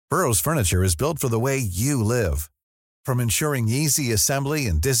Burrow's furniture is built for the way you live. From ensuring easy assembly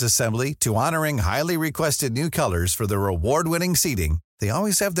and disassembly to honoring highly requested new colors for their award-winning seating, they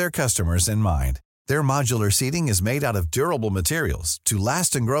always have their customers in mind. Their modular seating is made out of durable materials to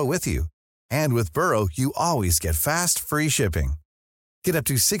last and grow with you. And with Burrow, you always get fast, free shipping. Get up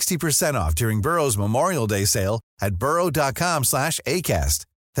to 60% off during Burrow's Memorial Day sale at burrow.com/ACAST.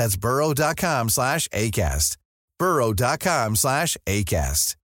 That's burrow.com/ACAST.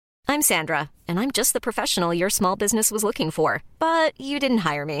 burrow.com/ACAST. I'm Sandra, and I'm just the professional your small business was looking for. But you didn't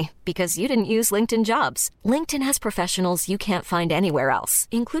hire me because you didn't use LinkedIn Jobs. LinkedIn has professionals you can't find anywhere else,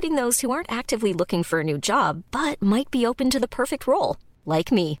 including those who aren't actively looking for a new job, but might be open to the perfect role,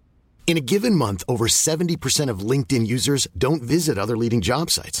 like me. In a given month, over 70% of LinkedIn users don't visit other leading job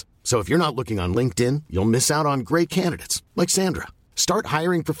sites. So if you're not looking on LinkedIn, you'll miss out on great candidates like Sandra. Start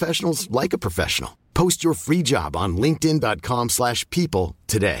hiring professionals like a professional. Post your free job on linkedin.com/people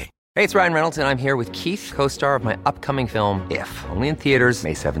today. Hey, it's Ryan Reynolds, and I'm here with Keith, co-star of my upcoming film, If, only in theaters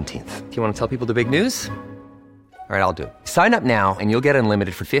May 17th. Do you want to tell people the big news? All right, I'll do it. Sign up now and you'll get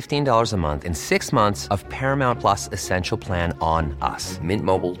unlimited for $15 a month and 6 months of Paramount Plus Essential Plan on us.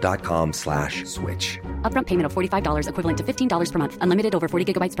 MintMobile.com/switch. Upfront payment of $45 equivalent to $15 per month. Unlimited over 40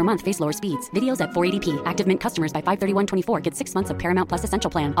 gigabytes per month. Face lower speeds. Videos at 480p. Active Mint customers by 531.24 get 6 months of Paramount Plus Essential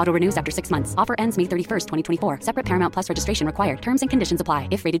Plan. Auto renews after 6 months. Offer ends May 31st, 2024. Separate Paramount Plus registration required. Terms and conditions apply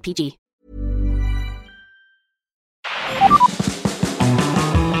if rated PG.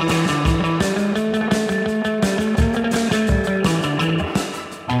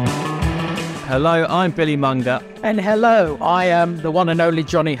 Hello, I'm Billy Munger. And hello, I am the one and only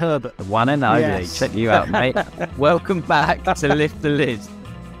Johnny Herbert. The one and only. Yes. Check you out, mate. Welcome back to Lift the Lid,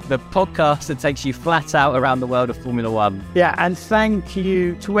 the podcast that takes you flat out around the world of Formula One. Yeah, and thank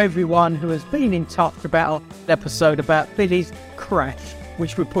you to everyone who has been in touch about an episode about Billy's crash,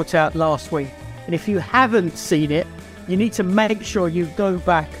 which we put out last week. And if you haven't seen it, you need to make sure you go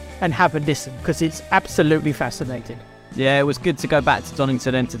back and have a listen, because it's absolutely fascinating. Yeah, it was good to go back to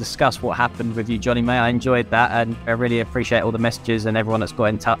Donington and to discuss what happened with you, Johnny, mate. I enjoyed that, and I really appreciate all the messages and everyone that's got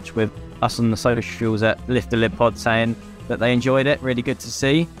in touch with us on the socials at Lift the Lid Pod saying that they enjoyed it. Really good to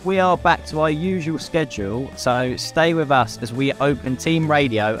see. We are back to our usual schedule, so stay with us as we open Team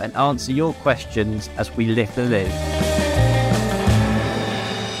Radio and answer your questions as we lift the lid.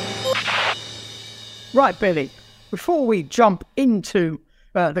 Right, Billy, before we jump into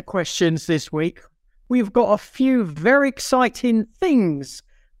the questions this week, we've got a few very exciting things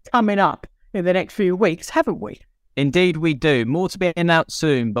coming up in the next few weeks, haven't we? Indeed we do. More to be announced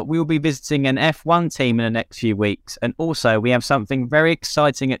soon, but we'll be visiting an F1 team in the next few weeks. And also we have something very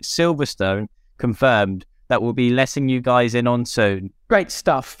exciting at Silverstone confirmed that we'll be letting you guys in on soon. Great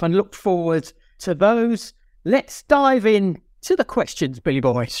stuff, and look forward to those. Let's dive in to the questions, Billy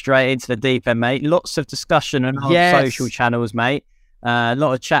boy. Straight into the deep end, mate. Lots of discussion on our social channels, mate. A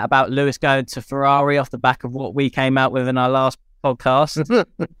lot of chat about Lewis going to Ferrari off the back of what we came out with in our last podcast.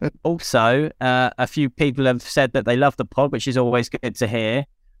 Also, a few people have said that they love the pod, which is always good to hear.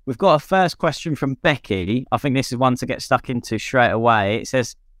 We've got a first question from Becky. I think this is one to get stuck into straight away.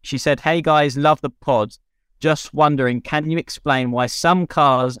 She said, "Hey guys, love the pod. Just wondering, can you explain why some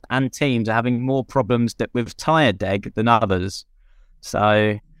cars and teams are having more problems with tyre deg than others?"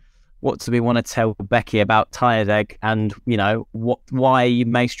 So what do we want to tell Becky about tyre deg and, you know, why you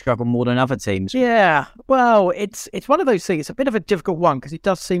may struggle more than other teams? Yeah, well, it's one of those things. It's a bit of a difficult one because it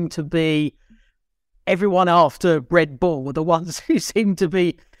does seem to be everyone after Red Bull were the ones who seem to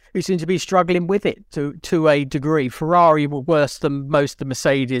be struggling with it to a degree. Ferrari were worse than most of the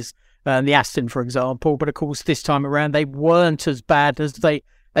Mercedes and the Aston, for example. But of course, this time around, they weren't as bad as they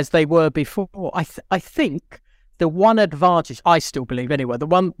were before. I think the one advantage, I still believe anyway, the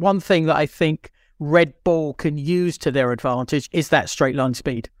one thing that I think Red Bull can use to their advantage is that straight line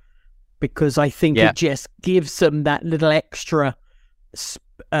speed, because I think it just gives them that little extra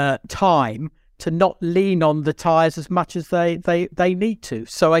time to not lean on the tyres as much as they need to.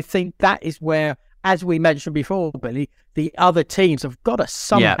 So I think that is where, as we mentioned before, Billy, the other teams have got to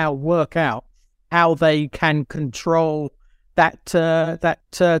somehow work out how they can control that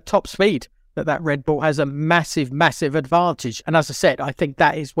top speed. That Red Bull has a massive, massive advantage. And as I said, I think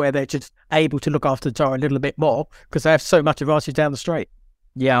that is where they're just able to look after the tyre a little bit more because they have so much advantage down the straight.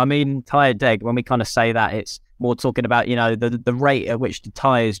 Yeah, I mean, tyre deg, when we kind of say that, it's more talking about, you know, the rate at which the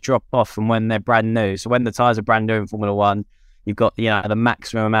tyres drop off from when they're brand new. So when the tyres are brand new in Formula One, you've got, you know, the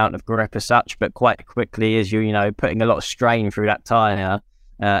maximum amount of grip as such, but quite quickly as you know, putting a lot of strain through that tyre,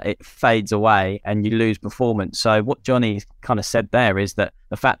 it fades away and you lose performance. So what Johnny kind of said there is that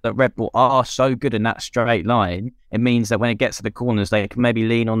the fact that Red Bull are so good in that straight line, it means that when it gets to the corners, they can maybe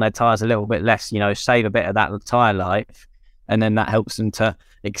lean on their tyres a little bit less, save a bit of that tyre life, and then that helps them to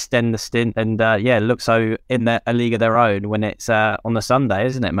extend the stint and look so in a league of their own when it's on the Sunday,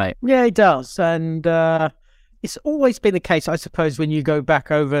 isn't it, mate? Yeah, it does. And it's always been the case, I suppose, when you go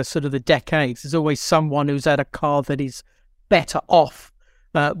back over sort of the decades, there's always someone who's had a car that is better off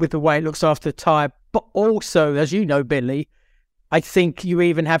with the way it looks after the tyre. But also, as you know, Billy, I think you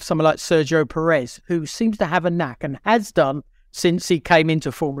even have someone like Sergio Perez, who seems to have a knack and has done since he came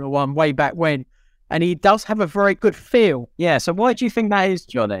into Formula One way back when. And he does have a very good feel. Yeah, so why do you think that is,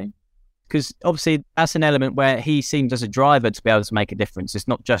 Johnny? Because obviously that's an element where he seems as a driver to be able to make a difference. It's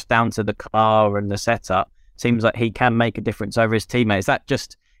not just down to the car and the setup. Seems like he can make a difference over his teammates. Is that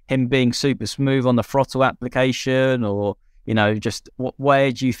just him being super smooth on the throttle application, or just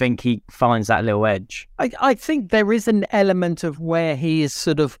where do you think he finds that little edge? I think there is an element of where he is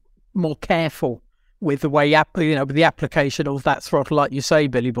sort of more careful with the way, with the application of that throttle, like you say,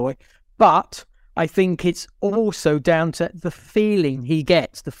 Billy boy. But I think it's also down to the feeling he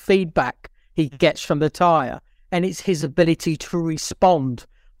gets, the feedback he gets from the tyre, and it's his ability to respond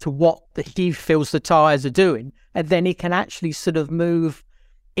to what he feels the tyres are doing, and then he can actually sort of move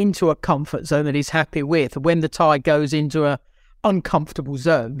into a comfort zone that he's happy with. When the tyre goes into a uncomfortable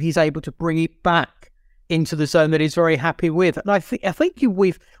zone, he's able to bring it back into the zone that he's very happy with. And I think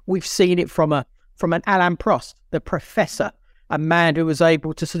we've seen it from an Alain Prost, the professor, a man who was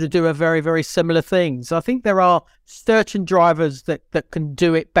able to sort of do a very, very similar thing. So I think there are certain drivers that can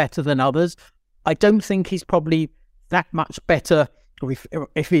do it better than others. I don't think he's probably that much better, or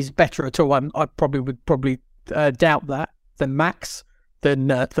if he's better at all, I would probably doubt that, than Max,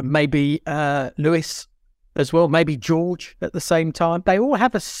 than maybe Lewis as well, maybe George at the same time. They all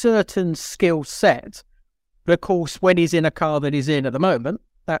have a certain skill set. But of course, when he's in a car that he's in at the moment,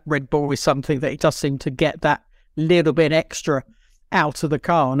 that Red Bull is something that he does seem to get that little bit extra out of the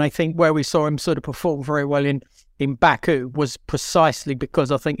car. And I think where we saw him sort of perform very well in Baku was precisely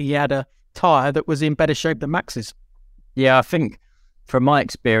because I think he had a tyre that was in better shape than Max's. Yeah, I think from my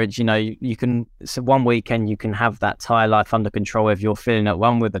experience, you can, so one weekend you can have that tyre life under control if you're feeling at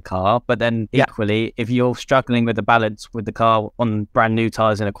one with the car, but then equally, if you're struggling with the balance with the car on brand new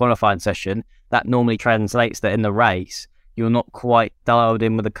tyres in a qualifying session, that normally translates that in the race, you're not quite dialed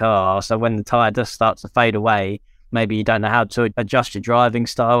in with the car. So when the tyre does start to fade away, maybe you don't know how to adjust your driving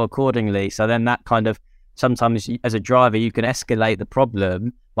style accordingly. So then that kind of, sometimes as a driver, you can escalate the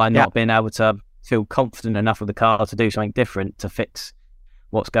problem by not being able to feel confident enough with the car to do something different to fix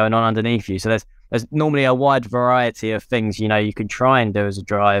what's going on underneath you. So there's normally a wide variety of things, you can try and do as a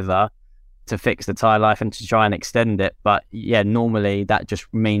driver to fix the tyre life and to try and extend it. But yeah, normally that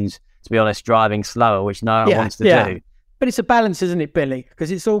just means, to be honest, driving slower, which no one wants to do. But it's a balance, isn't it, Billy?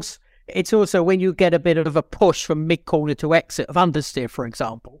 Because it's also when you get a bit of a push from mid-corner to exit of understeer, for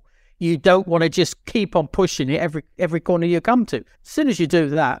example, you don't want to just keep on pushing it every corner you come to. As soon as you do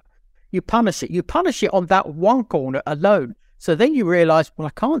that, you punish it. You punish it on that one corner alone. So then you realise, well,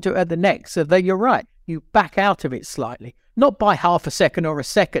 I can't do it at the next. So then you're right. You back out of it slightly, not by half a second or a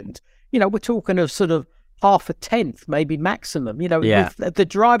second. We're talking of sort of half a tenth, maybe maximum. The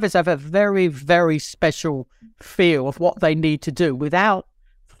drivers have a very, very special feel of what they need to do without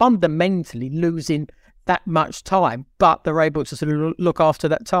fundamentally losing that much time, but they're able to sort of look after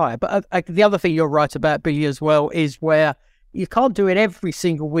that tyre. But the other thing you're right about, Billy, as well, is where you can't do it every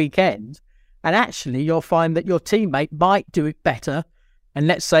single weekend. And actually, you'll find that your teammate might do it better. And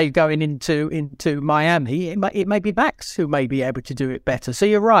let's say going into Miami, it may be Max who may be able to do it better. So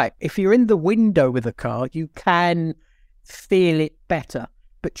you're right. If you're in the window with a car, you can feel it better.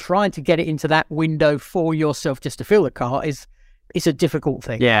 But trying to get it into that window for yourself just to feel the car is a difficult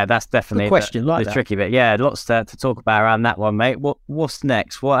thing. Yeah, that's definitely the tricky bit. Yeah, lots to talk about around that one, mate. What's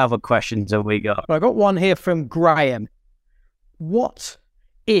next? What other questions have we got? I got one here from Graham. What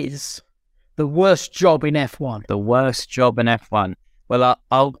is the worst job in F1? The worst job in F1. Well,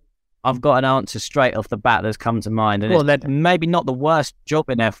 I've got an answer straight off the bat that's come to mind. And it's maybe not the worst job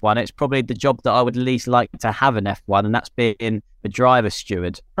in F1. It's probably the job that I would least like to have in F1, and that's being a driver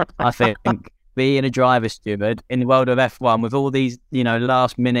steward. I think being a driver steward in the world of F1 with all these,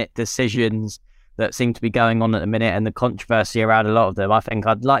 last minute decisions that seem to be going on at the minute and the controversy around a lot of them, I think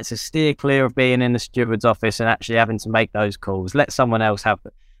I'd like to steer clear of being in the steward's office and actually having to make those calls. Let someone else have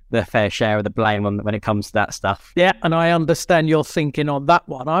their fair share of the blame when it comes to that stuff. Yeah, and I understand your thinking on that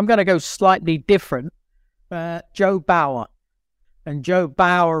one. I'm going to go slightly different. Joe Bauer. And Joe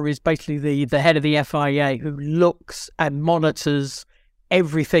Bauer is basically the head of the FIA who looks and monitors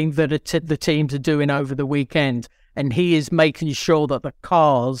everything that the teams are doing over the weekend. And he is making sure that the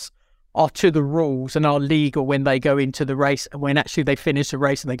cars are to the rules and are legal when they go into the race and when actually they finish the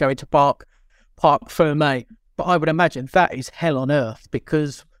race and they go into Parc Fermé. But I would imagine that is hell on earth,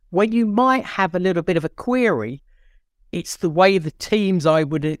 because when you might have a little bit of a query, it's the way the teams, I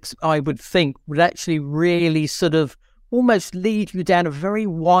would think, would actually really sort of almost lead you down a very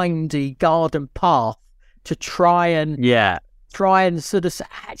windy garden path to try and sort of say,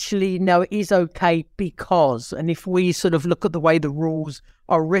 actually, no, it is okay because, and if we sort of look at the way the rules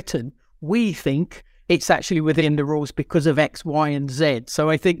are written, we think it's actually within the rules because of X, Y, and Z. So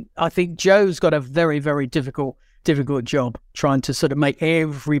I think Joe's got a very, very difficult job trying to sort of make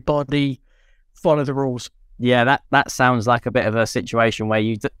everybody follow the rules. Yeah, that sounds like a bit of a situation where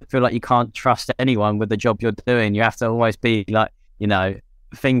you feel like you can't trust anyone with the job you're doing. You have to always be like,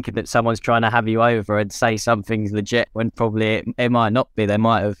 thinking that someone's trying to have you over and say something's legit when probably it might not be. They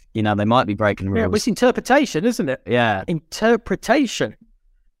might have, they might be breaking rules. Yeah, it's interpretation, isn't it? Yeah. Interpretation.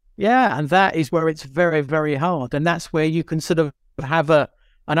 Yeah, and that is where it's very, very hard. And that's where you can sort of have an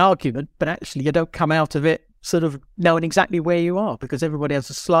argument, but actually you don't come out of it sort of knowing exactly where you are, because everybody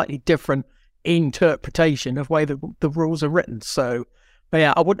has a slightly different interpretation of way the rules are written. So, but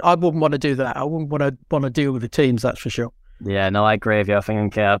yeah, I wouldn't want to do that. I wouldn't want to deal with the teams, that's for sure. Yeah, no, I agree with you. I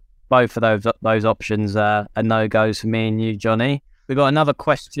think both of those options are no-goes for me and you, Johnny. We've got another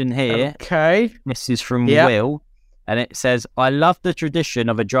question here. Okay. This is from Will, and it says, I love the tradition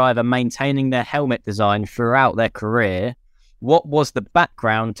of a driver maintaining their helmet design throughout their career. What was the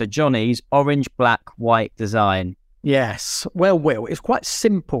background to Johnny's orange, black, white design? Yes. Well, Will, it's quite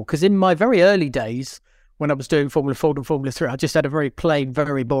simple, because in my very early days, when I was doing Formula Ford and Formula 3, I just had a very plain,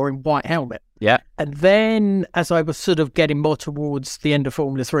 very boring white helmet. Yeah. And then as I was sort of getting more towards the end of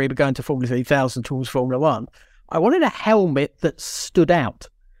Formula 3, but going to Formula 3000 towards Formula 1, I wanted a helmet that stood out,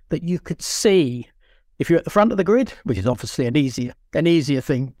 that you could see if you're at the front of the grid, which is obviously an easier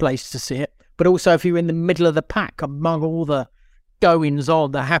place to see it, but also if you're in the middle of the pack among all the goings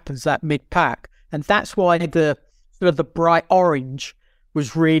on that happens that mid-pack. And that's why the bright orange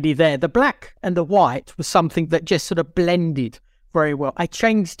was really there. The black and the white was something that just sort of blended very well. I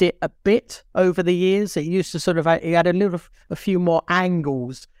changed it a bit over the years. It used to sort of, it had a few more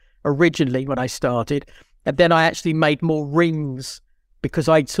angles originally when I started. And then I actually made more rings because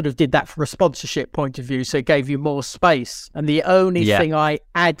I sort of did that from a sponsorship point of view. So it gave you more space. And the only thing I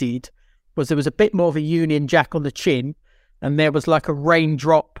added was there was a bit more of a Union Jack on the chin. And there was like a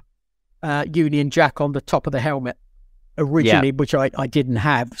raindrop Union Jack on the top of the helmet originally, which I didn't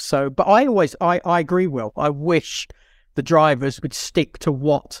have. So, but I agree, Will. I wish the drivers would stick to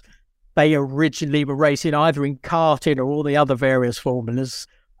what they originally were racing, either in karting or all the other various formulas.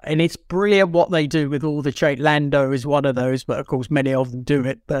 And it's brilliant what they do with all the change. Lando is one of those, but of course many of them do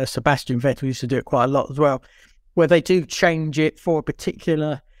it. Sebastian Vettel used to do it quite a lot as well, where they do change it for a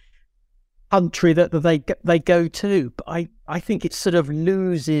particular country that they go to. But I think it sort of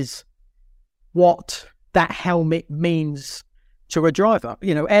loses what that helmet means to a driver.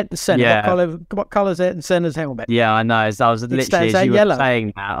 Ayrton Senna, what colour is Ayrton Senna's helmet? Yeah, I know. As I was literally, as you yellow. were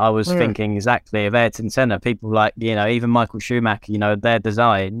saying that, I was thinking exactly of Ayrton Senna. People like, even Michael Schumacher, their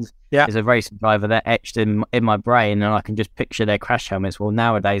designs as a racing driver, they're etched in my brain, and I can just picture their crash helmets. Well,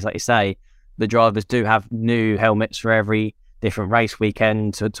 nowadays, like you say, the drivers do have new helmets for every different race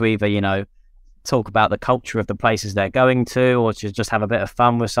weekend to either, talk about the culture of the places they're going to, or to just have a bit of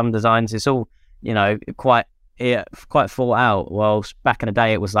fun with some designs. It's all, quite thought out. Well, back in the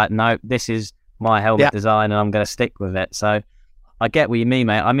day, it was like, no, this is my helmet design and I'm going to stick with it. So I get what you mean,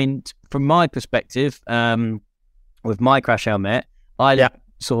 mate. I mean, from my perspective, with my crash helmet, I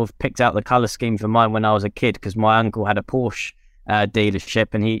sort of picked out the colour scheme for mine when I was a kid, because my uncle had a Porsche dealership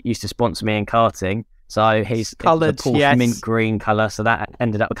and he used to sponsor me in karting. So he's coloured the Porsche mint green colour. So that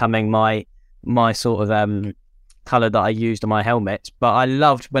ended up becoming my sort of colour that I used on my helmets. But I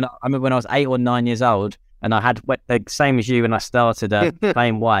loved when I was 8 or 9 years old, and I had the same as you when I started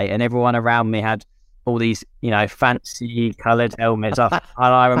playing white, and everyone around me had all these, fancy coloured helmets.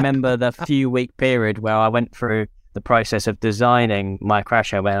 I remember the few-week period where I went through the process of designing my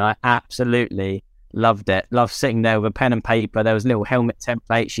crash helmet, and I absolutely loved it. Loved sitting there with a pen and paper. There was little helmet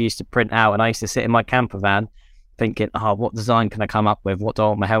templates she used to print out, and I used to sit in my camper van thinking, what design can I come up with? What do I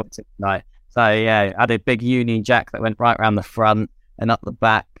want my helmet to look like? So, I had a big Union Jack that went right around the front and up the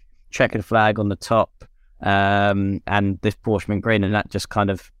back, checkered flag on the top, and this Porsche mint green, and that just kind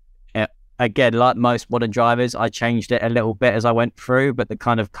of, again, like most modern drivers, I changed it a little bit as I went through, but the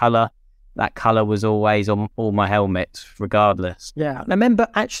kind of colour was always on all my helmets, regardless. Yeah, I remember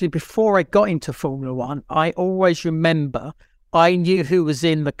actually before I got into Formula 1, I always remember I knew who was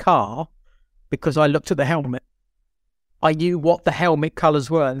in the car because I looked at the helmet. I knew what the helmet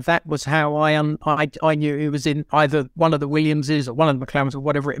colours were, and that was how I knew it was in either one of the Williamses or one of the McLarens or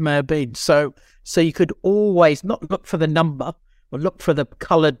whatever it may have been. So you could always not look for the number or look for the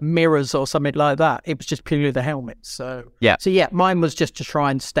coloured mirrors or something like that. It was just purely the helmet. So yeah, mine was just to try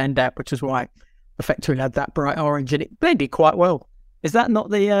and stand out, which is why effectively had that bright orange, and it blended quite well. Is that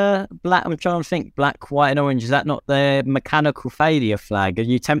not the black? I'm trying to think. Black, white, and orange. Is that not the mechanical failure flag? Are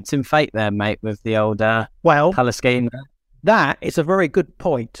you tempting fate there, mate, with the old colour scheme? That is a very good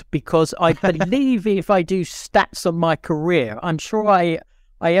point, because I believe if I do stats on my career, I'm sure I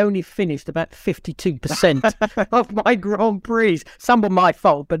only finished about 52% of my Grand Prix. Some were my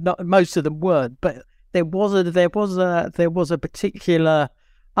fault, but not most of them weren't. But there was a particular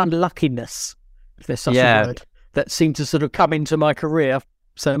unluckiness, if there's such a word, that seemed to sort of come into my career.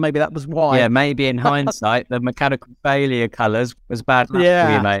 So maybe that was why. Yeah, maybe in hindsight, the mechanical failure colours was bad luck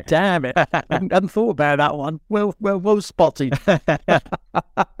for you, mate. Damn it. I hadn't thought about that one. Well spotted.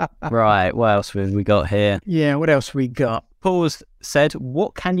 Right, what else have we got here? Yeah, what else we got? Paul's said,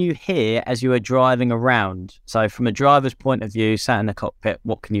 what can you hear as you are driving around? So from a driver's point of view, sat in the cockpit,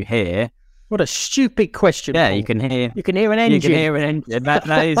 what can you hear? What a stupid question, Yeah, Paul. you can hear an engine. You can hear an engine.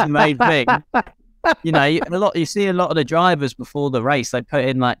 That is the main thing. You know, you see a lot of the drivers before the race, they put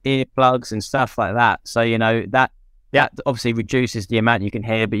in like earplugs and stuff like that. So, you know, that obviously reduces the amount you can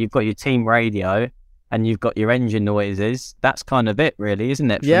hear, but you've got your team radio and you've got your engine noises. That's kind of it, really, isn't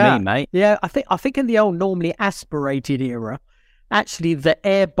it, for me, mate? Yeah, I think in the old normally aspirated era, actually the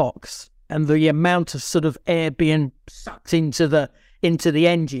air box and the amount of sort of air being sucked into the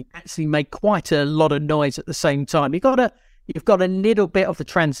engine actually made quite a lot of noise at the same time. You've got a little bit of the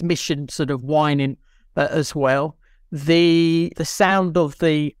transmission sort of whining as well. The sound of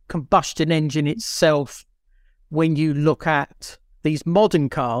the combustion engine itself, when you look at these modern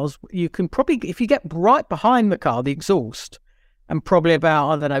cars, you can probably, if you get right behind the car, the exhaust, and probably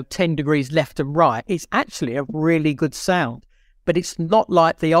about, 10 degrees left and right, it's actually a really good sound. But it's not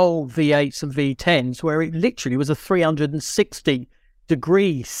like the old V8s and V10s, where it literally was a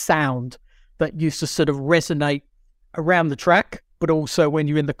 360-degree sound that used to sort of resonate around the track, but also when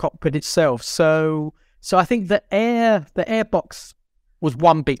you're in the cockpit itself. So I think the air box was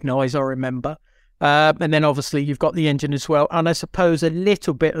one big noise, I remember. And then obviously you've got the engine as well. And I suppose a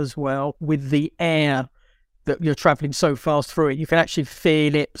little bit as well with the air that you're traveling so fast through it. You can actually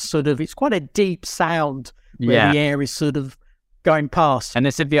feel it sort of, it's quite a deep sound where the air is sort of going past. And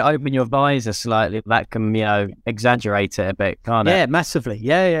it's if you open your visor slightly, that can, exaggerate it a bit, can't it? Yeah, massively.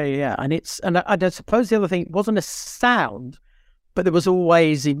 Yeah. And I suppose the other thing, it wasn't a sound, but there was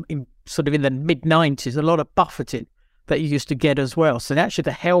always in the mid-90s, a lot of buffeting that you used to get as well. So actually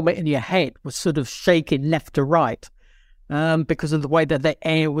the helmet in your head was sort of shaking left to right because of the way that the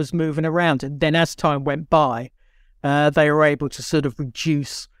air was moving around. And then as time went by, they were able to sort of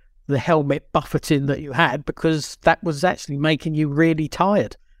reduce the helmet buffeting that you had, because that was actually making you really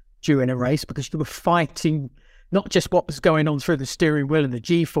tired during a race, because you were fighting not just what was going on through the steering wheel and the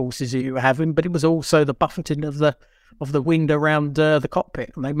G-forces that you were having, but it was also the buffeting of the wind around the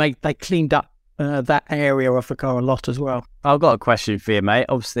cockpit. And they cleaned up that area of the car a lot as well. I've got a question for you, mate.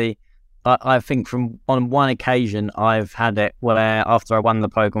 Obviously, I think on one occasion I've had it where after I won the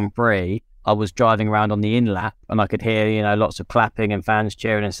Pro Grand Prix, I was driving around on the in-lap and I could hear, lots of clapping and fans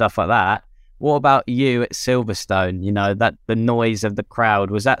cheering and stuff like that. What about you at Silverstone? That the noise of the crowd,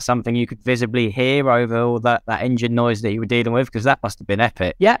 was that something you could visibly hear over all that engine noise that you were dealing with? Because that must have been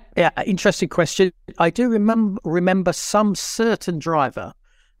epic. Yeah. Interesting question. I do remember some certain driver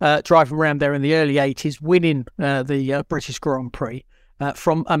driving around there in the early 80s, winning the British Grand Prix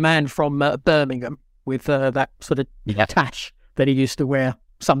from a man from Birmingham with that sort of tash that he used to wear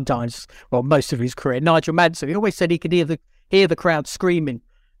sometimes, well, most of his career. Nigel Mansell, he always said he could hear the crowd screaming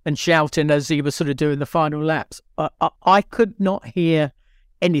and shouting as he was sort of doing the final laps. I could not hear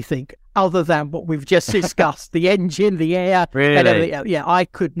anything other than what we've just discussed, the engine, the air. Really? And everything. Yeah, I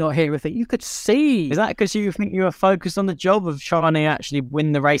could not hear anything. You could see. Is that because you think you were focused on the job of trying to actually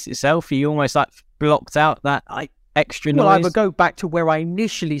win the race itself? You almost blocked out that extra noise? Well, I would go back to where I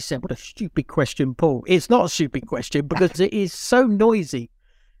initially said, what a stupid question, Paul. It's not a stupid question because it is so noisy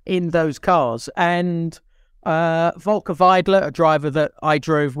in those cars. And Volker Weidler, a driver that I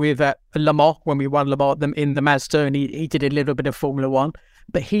drove with at Le Mans when we won Le Mans in the Mazda, and he did a little bit of Formula One,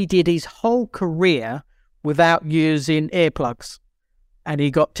 but he did his whole career without using earplugs. And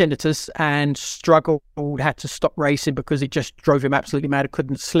he got tinnitus and struggled, had to stop racing because it just drove him absolutely mad. He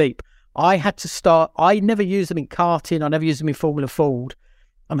couldn't sleep. I had to start. I never used them in karting. I never used them in Formula Ford.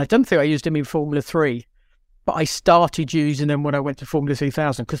 And I don't think I used them in Formula 3. but I started using them when I went to Formula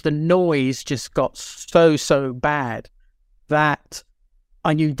 3000 because the noise just got so bad that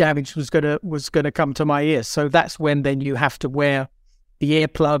I knew damage was gonna come to my ears. So that's when then you have to wear the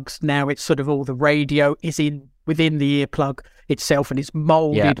earplugs. Now it's sort of all the radio is within the earplug itself, and it's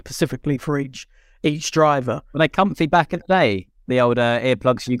molded specifically for each driver. Were they comfy back in the day? The older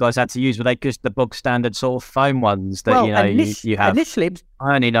earplugs you guys had to use, were they just the bog standard sort of foam ones that you have? Initially,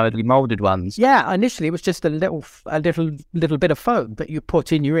 I only know the moulded ones. Yeah, initially it was just a little bit of foam that you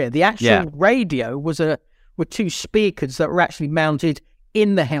put in your ear. The actual radio were two speakers that were actually mounted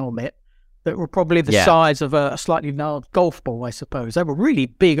in the helmet that were probably the size of a slightly large golf ball, I suppose. They were really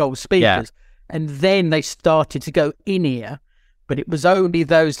big old speakers. And then they started to go in ear, but it was only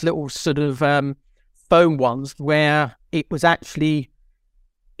those little sort of foam ones where it was actually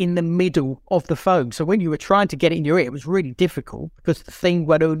in the middle of the foam. So when you were trying to get it in your ear, it was really difficult because the thing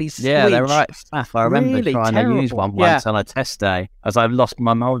would only switch. Yeah, they're right. I remember really trying to use one once on a test day, as I've lost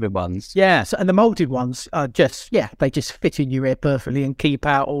my moulded ones. Yeah, and the moulded ones are they just fit in your ear perfectly and keep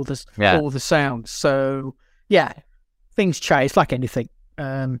out all the sounds. So yeah, things change like anything.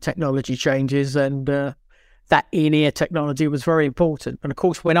 Technology changes, and that in-ear technology was very important. And of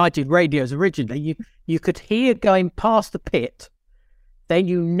course, when I did radios originally, you could hear going past the pit. Then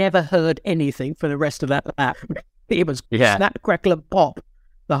you never heard anything for the rest of that lap. It was snap, crackle, and pop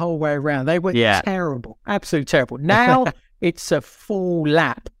the whole way around. They were terrible, absolutely terrible. Now it's a full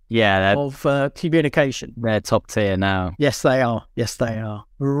lap of communication. They're top tier now. Yes, they are.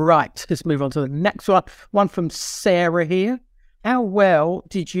 Right, let's move on to the next one. One from Sarah here. How well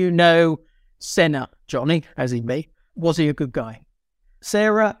did you know Senna, Johnny, as in me? Was he a good guy?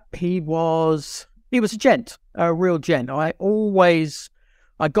 Sarah, he was a gent, a real gent. I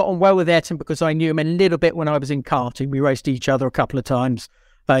got on well with Ayrton because I knew him a little bit when I was in karting. We raced each other a couple of times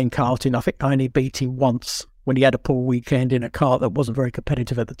in karting. I think I only beat him once when he had a poor weekend in a kart that wasn't very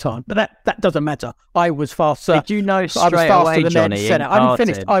competitive at the time. But that doesn't matter. I was faster. Did you know straight away, Johnny, Senna? I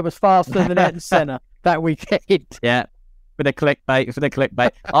didn't finish. I was faster than Ayrton Senna that weekend. Yeah. For the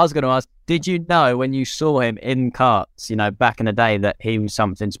clickbait. I was going to ask, did you know when you saw him in karts, back in the day, that he was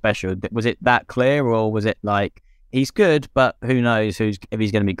something special? Was it that clear, or was it like, he's good, but who knows if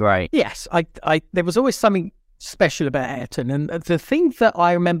he's going to be great? Yes, there was always something special about Ayrton. And the thing that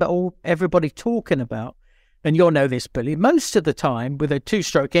I remember everybody talking about, and you'll know this, Billy, most of the time with a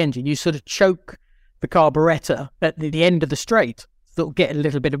two-stroke engine, you sort of choke the carburettor at the end of the straight. Sort of get a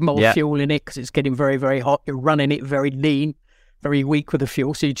little bit of more fuel in it because it's getting very, very hot. You're running it very lean, very weak with the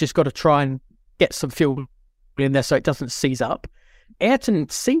fuel. So you just got to try and get some fuel in there so it doesn't seize up. Ayrton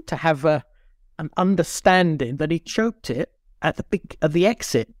seemed to have an understanding that he choked it at the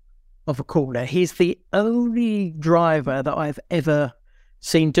exit of a corner. He's the only driver that I've ever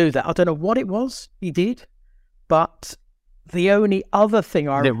seen do that. I don't know what it was he did, but the only other thing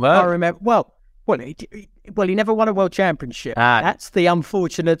I remember, he never won a world championship. That's the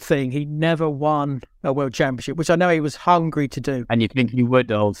unfortunate thing. He never won a world championship, which I know he was hungry to do. And you think he would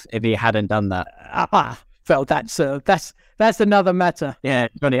have if he hadn't done that? Well, that's another matter. Yeah,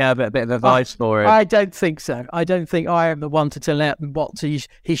 Johnny Herbert, a bit of advice for him. I don't think so. I don't think I am the one to tell Ayrton what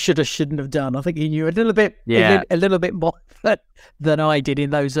he shouldn't have done. I think he knew a little bit more than I did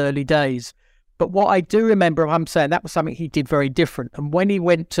in those early days. But what I do remember, I'm saying that was something he did very different. And when he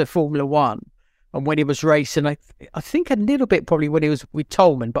went to Formula One, and when he was racing, I think a little bit probably when he was with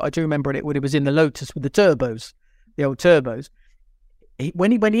Tolman, but I do remember it when he was in the Lotus with the old turbos.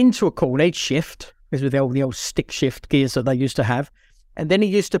 When he went into a corner, he'd shift, because with the old stick shift gears that they used to have, and then he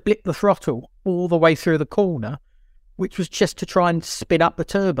used to blip the throttle all the way through the corner, which was just to try and spin up the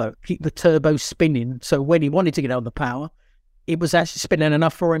turbo, keep the turbo spinning. So when he wanted to get on the power, it was actually spinning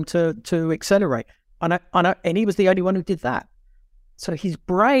enough for him to accelerate. And he was the only one who did that. So his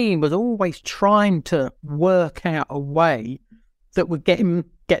brain was always trying to work out a way that would get him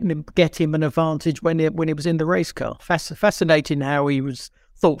an advantage when he was in the race car. Fascinating how he was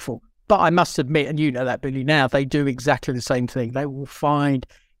thoughtful. But I must admit, and you know that, Billy, now they do exactly the same thing. They will find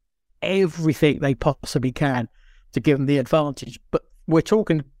everything they possibly can to give them the advantage. But we're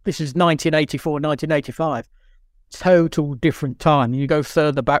talking, this is 1984, 1985. Total different time. You go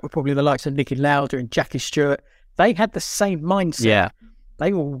further back with probably the likes of Niki Lauda and Jackie Stewart. They had the same mindset. Yeah.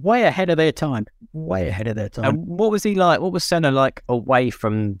 They were way ahead of their time. And what was he like? What was Senna like away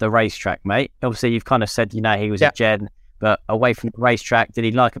from the racetrack, mate? Obviously, you've kind of said, he was a gen, but away from the racetrack, did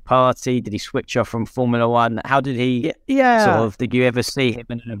he like a party? Did he switch off from Formula One? How did he did you ever see him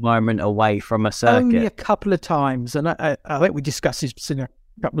in an environment away from a circuit? Only a couple of times. And I think we discussed this in a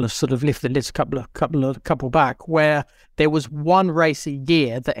couple of sort of lift the list, couple back, where there was one race a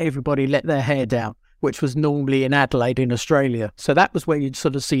year that everybody let their hair down. which was normally in Adelaide in Australia. So that was where you'd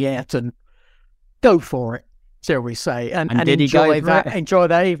sort of see Ayrton go for it, shall we say, and did he enjoy go that for it? enjoy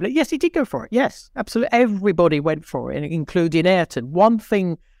that evening. Yes, he did go for it. Yes, absolutely. Everybody went for it, including Ayrton. One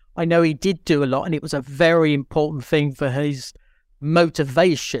thing I know he did do a lot, and it was a very important thing for his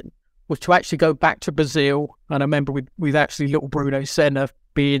motivation, was to actually go back to Brazil. And I remember with actually little Bruno Senna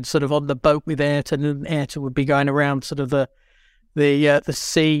being sort of on the boat with Ayrton, and Ayrton would be going around sort of the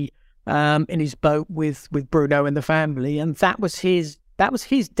sea in his boat with Bruno and the family, and that was his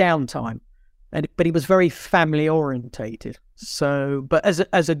downtime. But he was very family orientated. So, but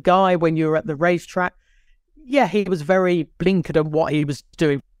as a guy, when you were at the racetrack, yeah, he was very blinkered on what he was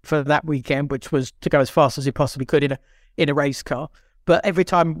doing for that weekend, which was to go as fast as he possibly could in a race car. But every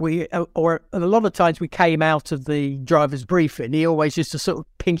time or a lot of times we came out of the driver's briefing, he always used to sort of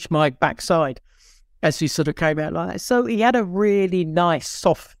pinch my backside as he sort of came out like that. So he had a really nice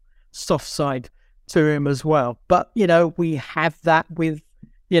soft side to him as well. But, we have that with,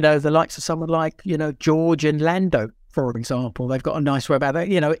 the likes of someone like, George and Lando, for example. They've got a nice way about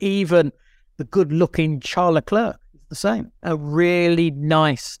that. Even the good-looking Charles Leclerc is the same. A really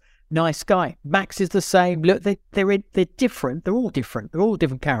nice guy. Max is the same. Look, they're different. They're all different. They're all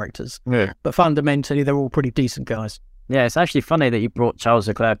different characters. Yeah. But fundamentally, they're all pretty decent guys. Yeah, it's actually funny that you brought Charles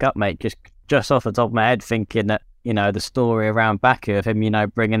Leclerc up, mate. Just off the top of my head, thinking that, the story around Baku of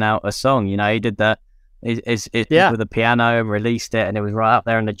him, bringing out a song. He did that with the piano and released it, and it was right up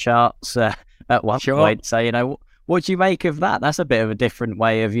there in the charts at one point. So, what do you make of that? That's a bit of a different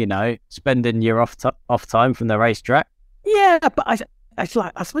way of, spending your off time from the racetrack. Yeah, but I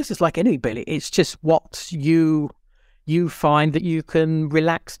suppose it's like any Billy. It's just what you find that you can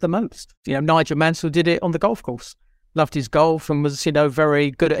relax the most. Nigel Mansell did it on the golf course. Loved his golf and was,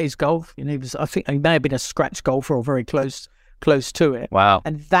 very good at his golf. I think he may have been a scratch golfer or very close to it. Wow.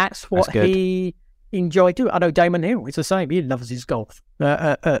 And that's what he enjoyed doing. I know Damon Hill, it's the same. He loves his golf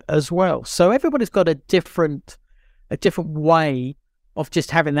as well. So everybody's got a different way of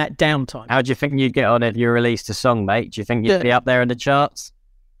just having that downtime. How do you think you'd get on if you released a song, mate? Do you think you'd be up there in the charts?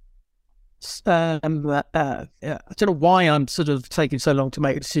 I don't know why I'm sort of taking so long to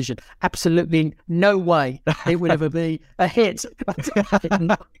make a decision. Absolutely no way it would ever be a hit.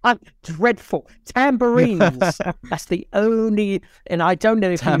 Dreadful. Tambourines. That's the only, and I don't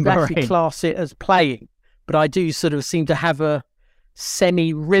know if you actually class it as playing, but I do sort of seem to have a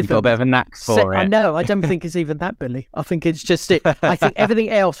semi-rhythm. You've got a bit of a knack for it. I know. I don't think it's even that, Billy. I think it's just it. I think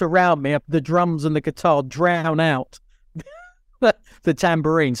everything else around me, the drums and the guitar, drown out the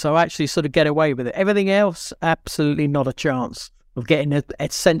tambourine. So I actually sort of get away with it. Everything else, absolutely not a chance of getting a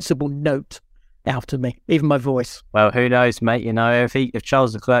sensible note out of me, even my voice. Well, who knows, mate? If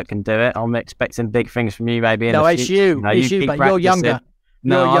Charles Leclerc can do it, I'm expecting big things from you maybe in the future. It's you, but you're younger.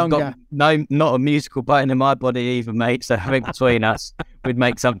 No, I've got not a musical button in my body either, mate. So I think between us, we'd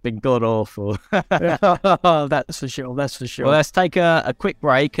make something god awful. That's for sure. Well, let's take a quick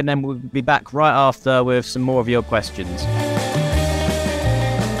break, and then we'll be back right after with some more of your questions.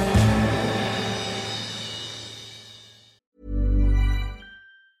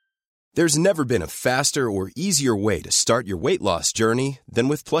 There's never been a faster or easier way to start your weight loss journey than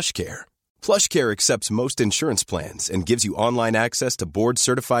with PlushCare. PlushCare accepts most insurance plans and gives you online access to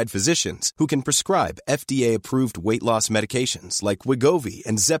board-certified physicians who can prescribe FDA-approved weight loss medications like Wegovy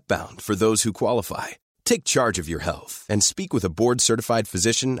and Zepbound for those who qualify. Take charge of your health and speak with a board-certified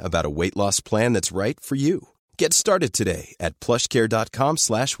physician about a weight loss plan that's right for you. Get started today at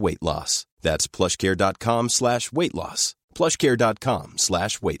plushcare.com/weight-loss. That's plushcare.com/weight-loss.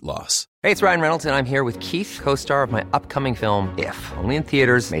 plushcare.com/weight-loss. Hey, it's Ryan Reynolds, and I'm here with Keith, co-star of my upcoming film, If, only in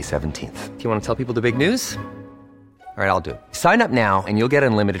theaters May 17th. Do you want to tell people the big news? All right, I'll do it. Sign up now and you'll get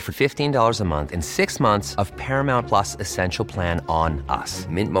unlimited for $15 a month and 6 months of Paramount Plus Essential Plan on us.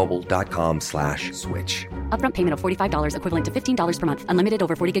 Mintmobile.com/switch. Upfront payment of $45 equivalent to $15 per month. Unlimited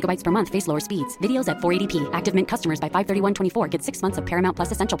over 40 gigabytes per month. Face lower speeds. Videos at 480p. Active Mint customers by 531.24 get 6 months of Paramount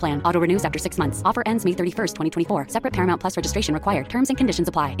Plus Essential Plan. Auto renews after 6 months. Offer ends May 31st, 2024. Separate Paramount Plus registration required. Terms and conditions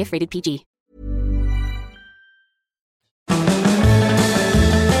apply if rated PG.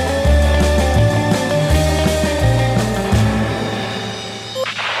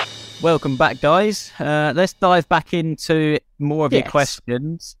 Welcome back, guys. Let's dive back into more of your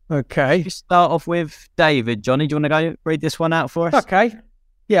questions. Okay. Just start off with David. Johnny, do you want to go read this one out for us? Okay.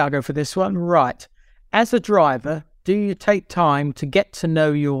 Yeah, I'll go for this one. Right. As a driver, do you take time to get to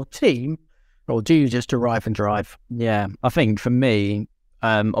know your team, or do you just arrive and drive? Yeah, I think for me,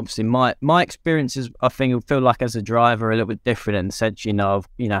 obviously my experiences, I think, will feel like as a driver a little bit different in the sense, of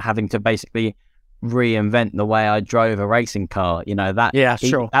having to basically reinvent the way I drove a racing car.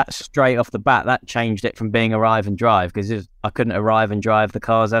 That straight off the bat, that changed it from being arrive and drive, because I couldn't arrive and drive the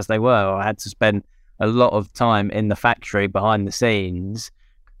cars as they were. I had to spend a lot of time in the factory behind the scenes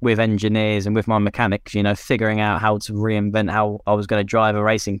with engineers and with my mechanics, figuring out how to reinvent how I was going to drive a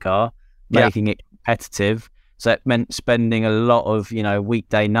racing car, making it competitive. So it meant spending a lot of,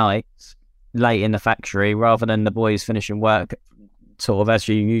 weekday nights late in the factory, rather than the boys finishing work sort of as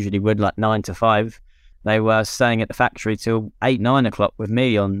you usually would, like 9 to 5. They were staying at the factory till 8-9 o'clock with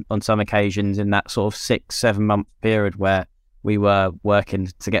me on some occasions, in that sort of 6-7 month period where we were working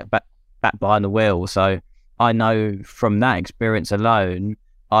to get back behind the wheel. So I know from that experience alone,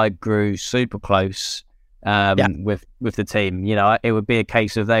 I grew super close with the team. It would be a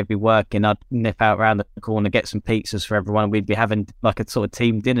case of they'd be working, I'd nip out around the corner, get some pizzas for everyone. We'd be having like a sort of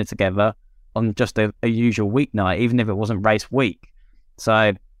team dinner together on just a usual weeknight, even if it wasn't race week.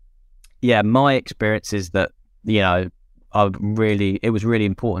 So, yeah, my experience is that, it was really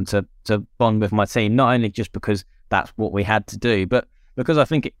important to bond with my team, not only just because that's what we had to do, but because I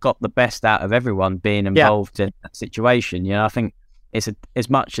think it got the best out of everyone being involved in that situation. I think it's as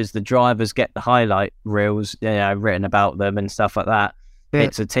much as the drivers get the highlight reels, written about them and stuff like that. Yeah.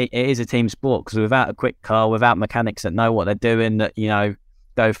 It is a team sport, because without a quick car, without mechanics that know what they're doing, that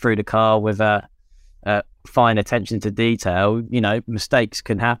go through the car with a fine attention to detail, mistakes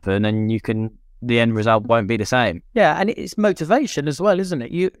can happen, and the end result won't be the same. Yeah, and it's motivation as well, isn't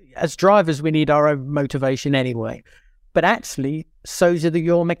it? As drivers, we need our own motivation anyway. But actually, so do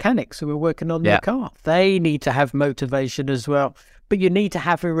your mechanics who are working on your car. They need to have motivation as well. But you need to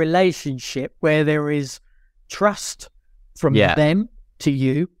have a relationship where there is trust from them to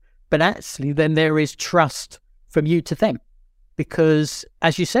you, but actually then there is trust from you to them. Because,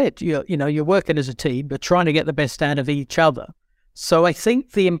 as you said, you're working as a team, but trying to get the best out of each other. So I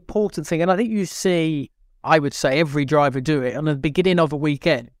think the important thing, and I think you see, I would say every driver do it, on the beginning of a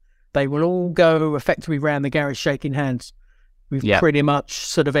weekend, they will all go effectively around the garage shaking hands with pretty much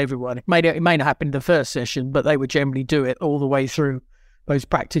sort of everyone. It may not happen in the first session, but they would generally do it all the way through those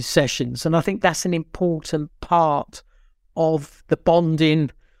practice sessions. And I think that's an important part of the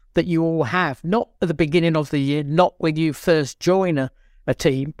bonding that you all have, not at the beginning of the year, not when you first join a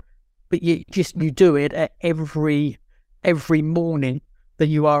team, but you do it at every morning that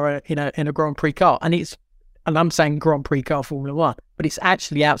you are in a Grand Prix car. And I'm saying Grand Prix car Formula 1, but it's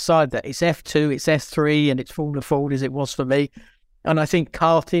actually outside that. It's F2, it's F3, and it's Formula Ford, as it was for me. And I think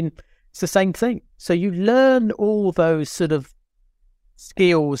karting, it's the same thing. So you learn all those sort of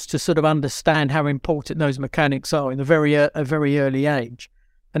skills to sort of understand how important those mechanics are in a very early age.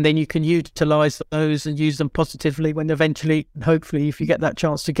 And then you can utilize those and use them positively when eventually, hopefully, if you get that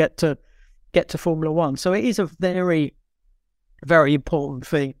chance to get to Formula 1. So it is a very, very important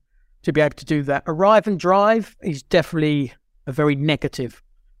thing to be able to do that. Arrive and drive is definitely a very negative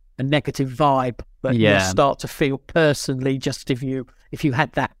vibe that you'll start to feel personally, just if you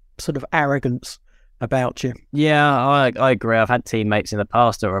had that sort of arrogance about you. Yeah, I agree. I've had teammates in the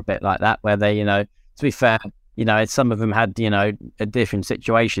past that were a bit like that, where they, to be fair, some of them had, different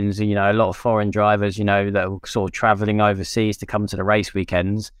situations. A lot of foreign drivers, that were sort of traveling overseas to come to the race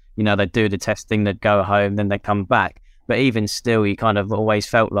weekends. They'd do the testing, they'd go home, then they'd come back. But even still, you kind of always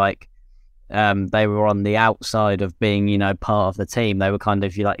felt like they were on the outside of being, part of the team. They were kind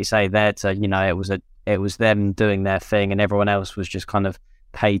of, like you say, there to, it was them doing their thing, and everyone else was just kind of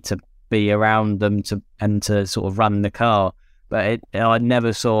paid to be around them to sort of run the car. But I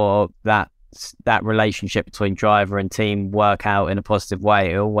never saw that relationship between driver and team work out in a positive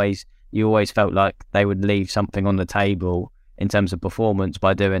way. You always felt like they would leave something on the table in terms of performance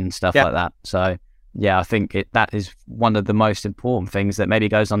by doing stuff like that. So yeah, I think that is one of the most important things that maybe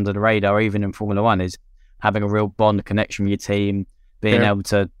goes under the radar, even in Formula 1, is having a real bond connection with your team, being able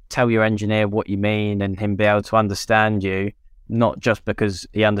to tell your engineer what you mean, and him be able to understand you, not just because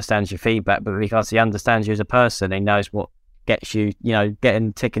he understands your feedback, but because he understands you as a person. He knows what gets you,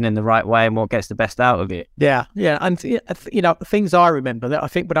 ticking in the right way, and what gets the best out of you. Yeah. And, things I remember, that I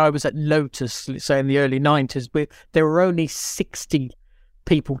think when I was at Lotus, let's say in the early 90s, there were only 60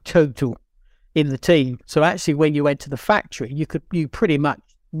 people total in the team. So actually, when you went to the factory, you pretty much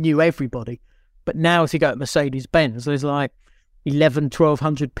knew everybody. But now, if you go to Mercedes-Benz, there's like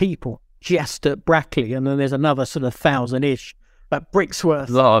 1,100 people just at Brackley, and then there's another sort of 1,000-ish at Brixworth.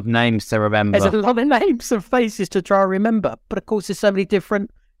 A lot of names to remember. There's a lot of names and faces to try and remember. But of course, there's so many different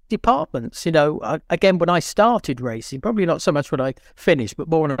departments. Again, when I started racing, probably not so much when I finished, but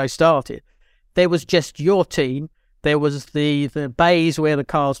more when I started, there was just your team. There was the bays where the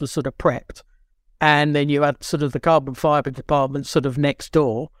cars were sort of prepped. And then you had sort of the carbon fibre department sort of next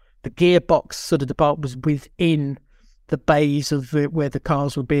door. gearbox sort of department was within the bays of where the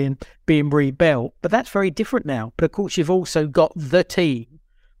cars were being rebuilt. But that's very different now. But of course, you've also got the team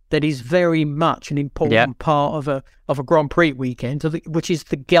that is very much an important part of a Grand Prix weekend, which is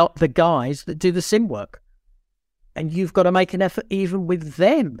the guys that do the sim work. And you've got to make an effort even with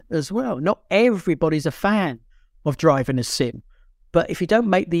them as well. Not everybody's a fan of driving a sim. But if you don't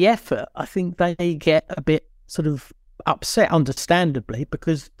make the effort, I think they get a bit sort of upset, understandably,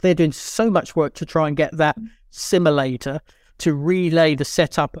 because they're doing so much work to try and get that simulator to relay the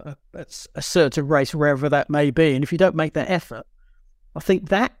setup at a certain race, wherever that may be. And if you don't make that effort, I think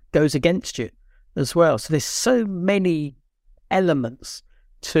that goes against you as well. So there's so many elements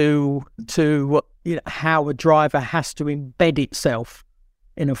to how a driver has to embed itself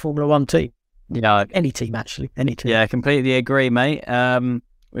in a Formula One team. Any team, actually. Any team. Yeah, completely agree, mate.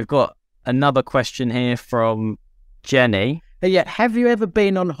 We've got another question here from Jenny. Have you ever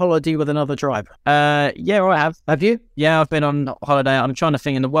been on holiday with another driver? Yeah, I have. Have you? Yeah, I've been on holiday. I'm trying to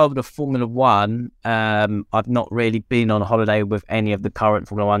think, in the world of Formula One, I've not really been on holiday with any of the current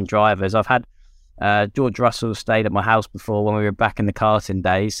Formula One drivers. I've had George Russell stayed at my house before when we were back in the karting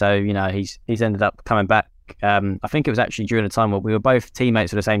days. So, he's ended up coming back. I think it was actually during a time where we were both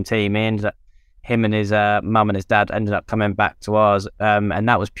teammates for the same team. Him and his mum and his dad ended up coming back to ours. And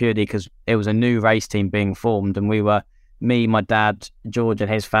that was purely because it was a new race team being formed. And me, my dad, George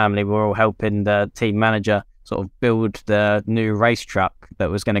and his family were all helping the team manager sort of build the new race truck that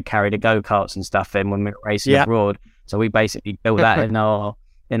was going to carry the go-karts and stuff in when we were racing abroad. So we basically built that in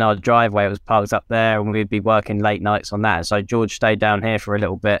our driveway. It was parked up there, and we'd be working late nights on that. And so George stayed down here for a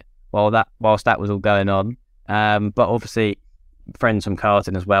little bit whilst that was all going on. But obviously, friends from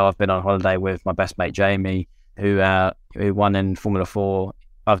karting as well. I've been on holiday with my best mate Jamie, who won in Formula 4.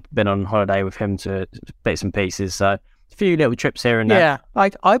 I've been on holiday with him to bits and pieces. So a few little trips here and there. Yeah,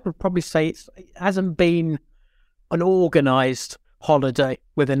 I would probably say it hasn't been an organised holiday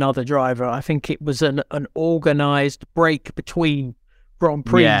with another driver. I think it was an organised break between Grand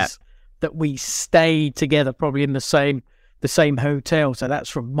Prix that we stayed together, probably in the same hotel. So that's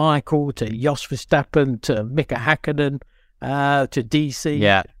from Michael to Jos Verstappen to Mika Hakkinen to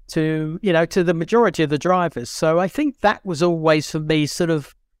DC to the majority of the drivers. So I think that was always for me sort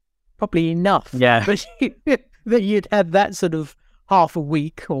of probably enough. Yeah. But that you'd have that sort of half a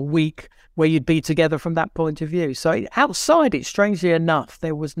week or week where you'd be together from that point of view. So outside it, strangely enough,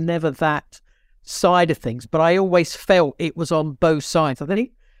 there was never that side of things. But I always felt it was on both sides. I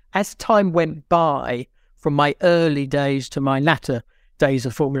think as time went by, from my early days to my latter days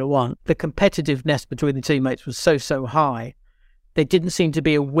of Formula One, the competitiveness between the teammates was so high. There didn't seem to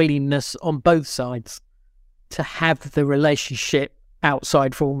be a willingness on both sides to have the relationship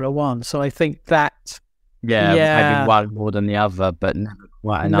outside Formula One. So I think that... maybe one more than the other, but never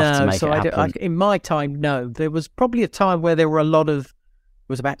quite enough to make it happen. In my time, no. There was probably a time where there were it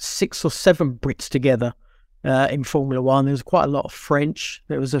was about 6 or 7 Brits together in Formula One. There was quite a lot of French.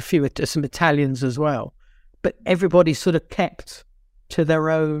 There was some Italians as well. But everybody sort of kept to their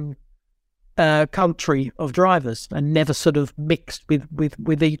own country of drivers and never sort of mixed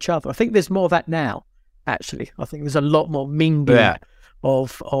with each other. I think there's more of that now, actually. I think there's a lot more mingling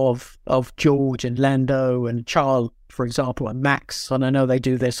of George and Lando and Charles, for example, and Max. And I know they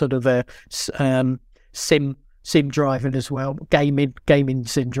do their sort of sim driving as well, gaming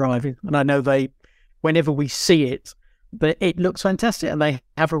sim driving. And I know whenever we see it, but it looks fantastic and they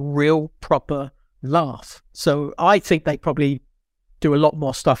have a real proper laugh. So I think they probably do a lot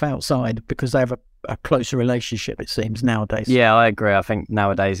more stuff outside because they have a closer relationship, it seems, nowadays. Yeah, I agree. I think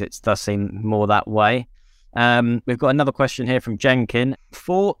nowadays it does seem more that way. We've got another question here from Jenkin.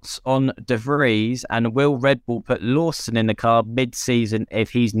 Thoughts on De Vries, and will Red Bull put Lawson in the car mid-season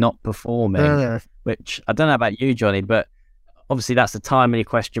if he's not performing? Which, I don't know about you, Johnny, but obviously that's the timely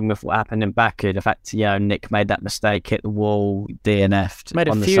question with what happened in Baku. The fact, Nick made that mistake, hit the wall, DNF'd made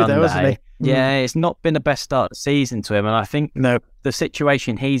on a the few Sunday. though, hasn't he? Yeah, it's not been the best start of the season to him, and I think the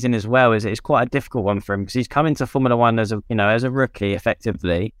situation he's in as well is quite a difficult one for him because he's come into Formula One as a rookie,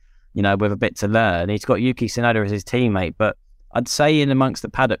 effectively, with a bit to learn. He's got Yuki Tsunoda as his teammate, but I'd say in amongst the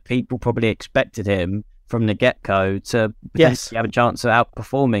paddock, people probably expected him from the get-go to potentially have a chance of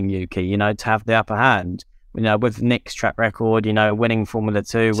outperforming Yuki, to have the upper hand. With Nick's track record, winning Formula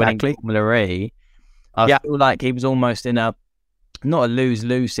 2, winning Formula E, I feel like he was almost in not a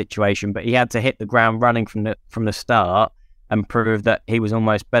lose-lose situation, but he had to hit the ground running from the start and prove that he was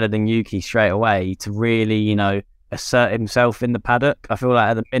almost better than Yuki straight away to really, assert himself in the paddock. I feel like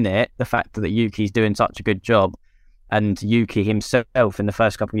at the minute, the fact that Yuki's doing such a good job, and Yuki himself in the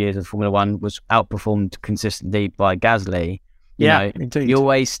first couple of years of Formula One was outperformed consistently by Gasly, indeed. You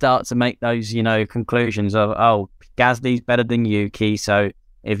always start to make those, conclusions of, Gasly's better than Yuki, so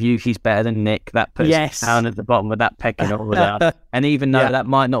if Yuki's better than Nick, that puts him down at the bottom of that pecking order. And even though that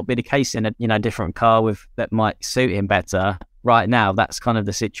might not be the case in a different car that might suit him better, right now that's kind of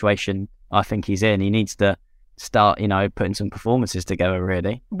the situation I think he's in. He needs to start, putting some performances together,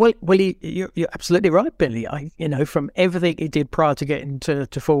 really. Well, you're absolutely right, Billy. From everything he did prior to getting to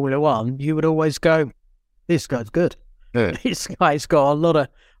Formula One, you would always go, "This guy's good. This guy's got a lot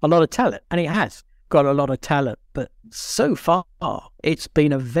of talent," and he has got a lot of talent. But so far, it's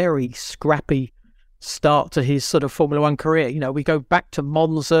been a very scrappy start to his sort of Formula One career. We go back to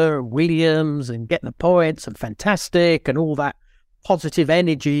Monza and Williams and getting the points and fantastic and all that positive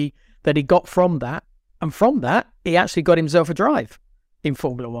energy that he got from that. And from that, he actually got himself a drive in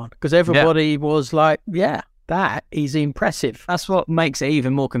Formula One because everybody was like, that is impressive. That's what makes it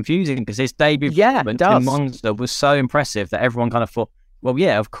even more confusing because his debut performance in Monza was so impressive that everyone kind of thought, well,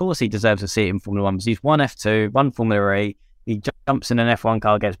 yeah, of course he deserves a seat in Formula One because he's won F2, won Formula E, he jumps in an F1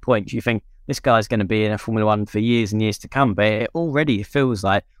 car, gets points. You think this guy's going to be in a Formula One for years and years to come, but it already feels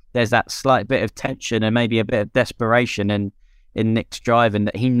like there's that slight bit of tension and maybe a bit of desperation in Nick's driving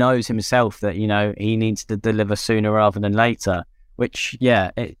that he knows himself that, he needs to deliver sooner rather than later, which,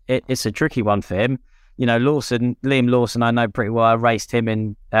 it's a tricky one for him. Liam Lawson, I know pretty well. I raced him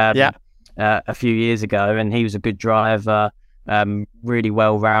in a few years ago, and he was a good driver, really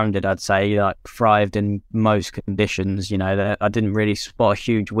well-rounded, I'd say, like thrived in most conditions. I didn't really spot a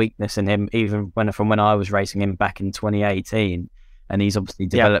huge weakness in him, even from when I was racing him back in 2018, and he's obviously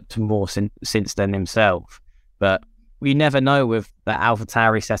developed more since then himself. But we never know with the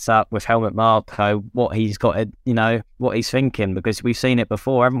AlphaTauri setup, with Helmut Marko, what he's got, what he's thinking, because we've seen it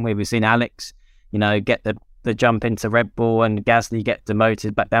before, haven't we? We've seen Alex, get the jump into Red Bull and Gasly get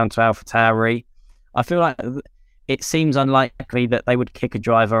demoted back down to AlphaTauri. I feel like it seems unlikely that they would kick a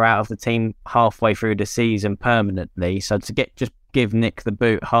driver out of the team halfway through the season permanently. So to just give Nick the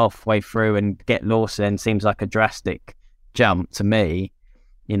boot halfway through and get Lawson seems like a drastic jump to me.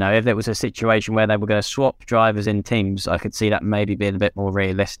 If there was a situation where they were going to swap drivers in teams, I could see that maybe being a bit more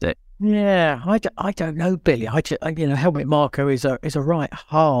realistic. Yeah, I don't know, Billy. Helmut Marko is a right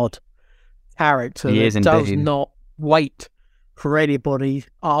hard character. He is does indeed. Not wait for anybody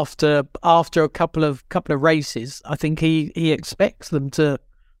after a couple of races. I think he expects them to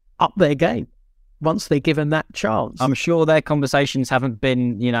up their game once they're given that chance. I'm sure their conversations haven't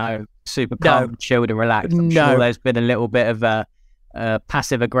been, super calm, chilled and relaxed. I'm sure there's been a little bit of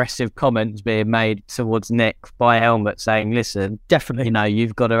passive-aggressive comments being made towards Nick by Helmut saying, listen, definitely,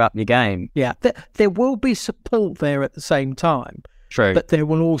 you've got to up your game. Yeah, there will be support there at the same time. True. But there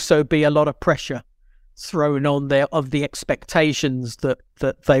will also be a lot of pressure thrown on there of the expectations that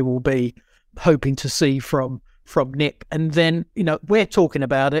they will be hoping to see from Nick. And then, we're talking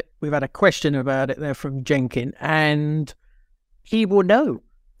about it. We've had a question about it there from Jenkin, and he will know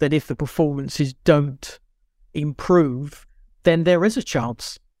that if the performances don't improve, then there is a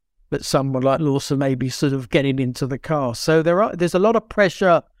chance that someone like Lawson may be sort of getting into the car. So there's a lot of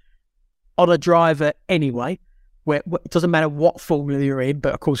pressure on a driver anyway, where it doesn't matter what formula you're in,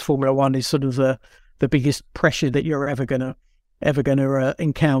 but of course Formula One is sort of the biggest pressure that you're ever gonna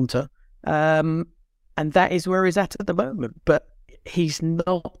encounter. And that is where he's at the moment. But he's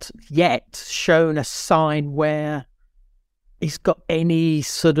not yet shown a sign where he's got any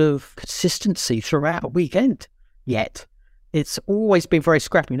sort of consistency throughout a weekend yet. It's always been very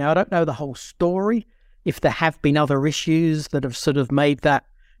scrappy. Now, I don't know the whole story, if there have been other issues that have sort of made that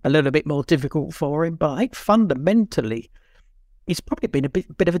a little bit more difficult for him, but I think fundamentally, it's probably been a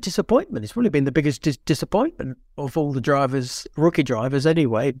bit of a disappointment. It's probably been the biggest disappointment of all the drivers, rookie drivers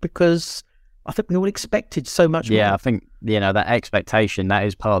anyway, because I think we all expected so much more. Yeah, I think, that expectation, that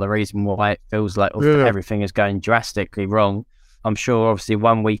is part of the reason why it feels like everything is going drastically wrong. I'm sure, obviously,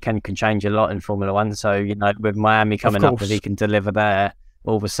 one weekend can change a lot in Formula One. So, with Miami coming up, if he can deliver there,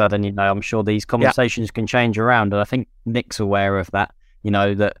 all of a sudden, I'm sure these conversations can change around. And I think Nick's aware of that,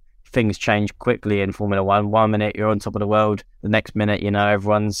 that things change quickly in Formula One. 1 minute, you're on top of the world. The next minute,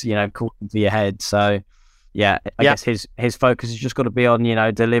 everyone's, calling for your head. So, I guess his focus has just got to be on,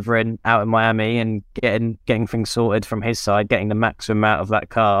 delivering out in Miami and getting things sorted from his side, getting the maximum out of that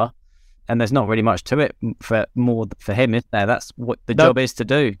car. And there's not really much to it for him, is there? That's what the job is to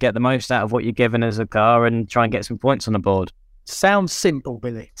do. Get the most out of what you're given as a car and try and get some points on the board. Sounds simple,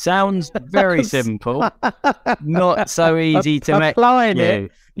 Billy. Sounds very simple. Not so easy to make. Applying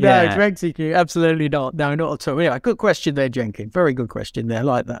it. No, to execute. Absolutely not. No, not at all. Anyway, good question there, Jenkins. Very good question there. I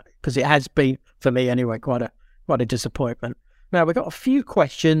like that. Because it has been, for me anyway, quite a disappointment. Now, we've got a few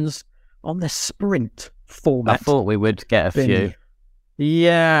questions on the sprint format. I thought we would get a few.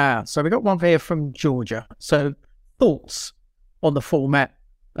 Yeah. So we got one here from Georgia. So thoughts on the format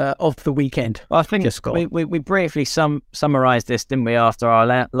of the weekend? Well, I think we briefly summarised this, didn't we, after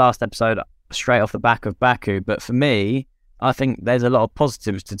our last episode, straight off the back of Baku. But for me, I think there's a lot of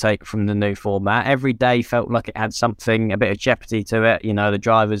positives to take from the new format. Every day felt like it had something, a bit of jeopardy to it. You know, the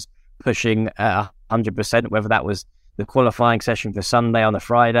drivers pushing at 100%, whether that was the qualifying session for Sunday on the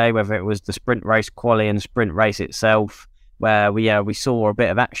Friday, whether it was the sprint race quali and sprint race itself, where we saw a bit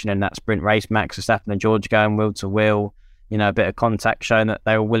of action in that sprint race. Max Verstappen and George going wheel to wheel, you know, a bit of contact showing that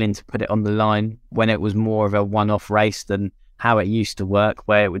they were willing to put it on the line when it was more of a one-off race than how it used to work,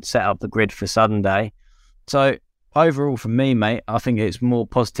 where it would set up the grid for Sunday. So overall for me, mate, I think it's more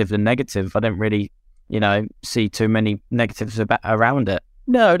positive than negative. I don't really, see too many negatives around it.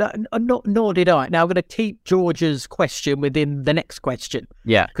 No, nor did I. Now I'm going to keep George's question within the next question.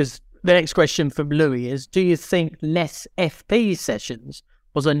 Yeah. Because the next question from Louis is, do you think less FP sessions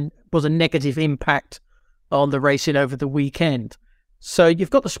was a negative impact on the racing over the weekend? So you've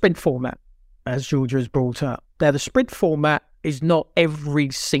got the sprint format, as Georgia has brought up. Now the sprint format is not every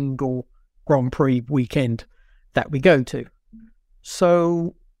single Grand Prix weekend that we go to.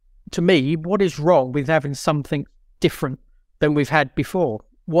 So to me, what is wrong with having something different than we've had before?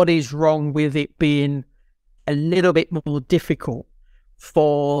 What is wrong with it being a little bit more difficult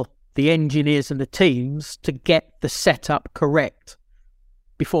for the engineers and the teams to get the setup correct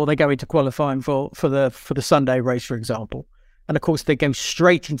before they go into qualifying for the Sunday race, for example? And of course, they go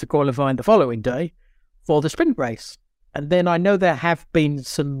straight into qualifying the following day for the sprint race. And then I know there have been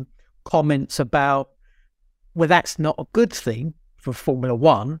some comments about, well, that's not a good thing for Formula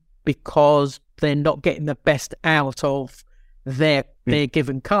One because they're not getting the best out of their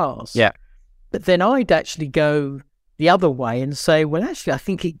given cars. Yeah. But then I'd actually go the other way and say, well, actually, I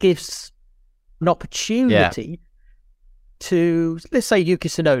think it gives an opportunity to, let's say, Yuki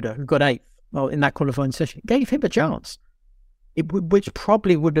Tsunoda, who got 8th in that qualifying session, gave him a chance, which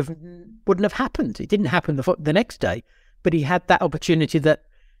probably wouldn't have happened. It didn't happen the next day, but he had that opportunity that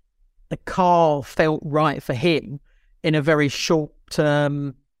the car felt right for him in a very short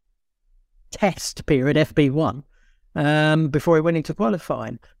test period, FP1, before he went into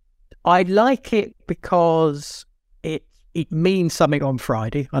qualifying. I like it because it means something on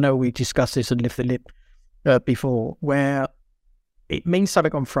Friday. I know we discussed this on Lift the Lip before, where it means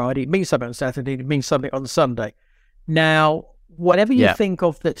something on Friday, it means something on Saturday, it means something on Sunday. Now, whatever you think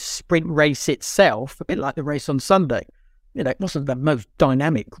of the sprint race itself, a bit like the race on Sunday, it wasn't the most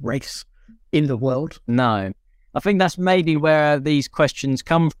dynamic race in the world. No. I think that's maybe where these questions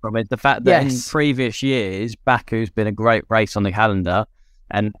come from, is the fact that in previous years, Baku's been a great race on the calendar,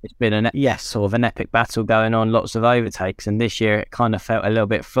 and it's been sort of an epic battle going on, lots of overtakes, and this year it kind of felt a little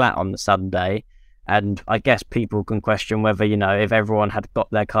bit flat on the Sunday. And I guess people can question whether, if everyone had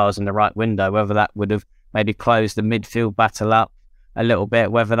got their cars in the right window, whether that would have maybe closed the midfield battle up a little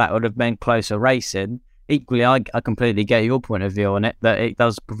bit, whether that would have meant closer racing. Equally, I completely get your point of view on it, that it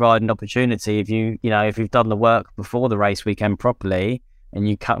does provide an opportunity if if you've done the work before the race weekend properly and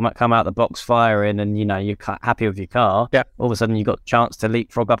you come out the box firing and, you're happy with your car, all of a sudden you've got a chance to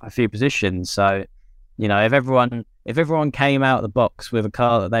leapfrog up a few positions. So, if everyone came out of the box with a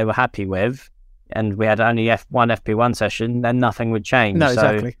car that they were happy with and we had only one FP1 session, then nothing would change. No,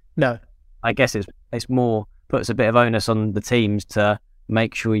 exactly. No. I guess it's more, puts a bit of onus on the teams to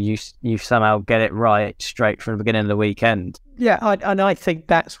make sure you somehow get it right straight from the beginning of the weekend. Yeah, I think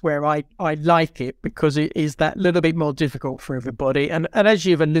that's where I like it, because it is that little bit more difficult for everybody. And as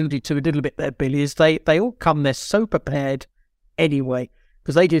you've alluded to a little bit there, Billy, is they all come there so prepared anyway,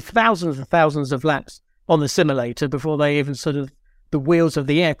 because they do thousands and thousands of laps on the simulator before they even the wheels of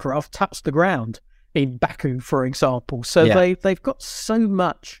the aircraft touch the ground in Baku, for example. So they've got so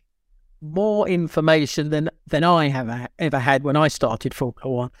much more information than I have ever had when I started Formula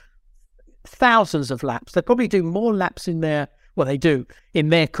One. Thousands of laps. They probably do more laps in their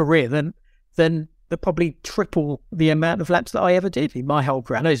career than they probably triple the amount of laps that I ever did in my whole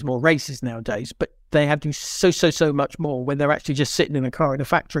career. I know there's more races nowadays, but they have to do so much more when they're actually just sitting in a car in a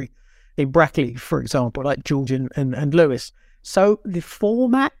factory in Brackley, for example, like George and Lewis. So the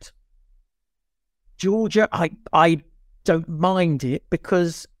format, Georgia, I don't mind it,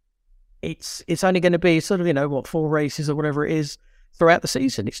 because it's only going to be 4 races or whatever it is throughout the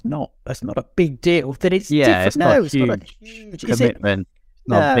season. That's not a big deal. That it's different. It's not a huge commitment.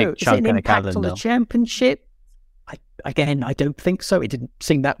 Not a big chunk in the calendar. On the championship? I don't think so. It didn't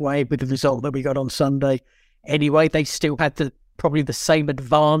seem that way with the result that we got on Sunday. Anyway, they still had probably the same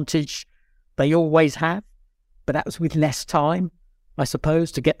advantage they always have, but that was with less time. I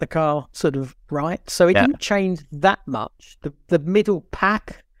suppose, to get the car sort of right. So it didn't change that much. The middle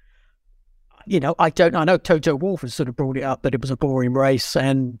pack, I know Toto Wolff has sort of brought it up that it was a boring race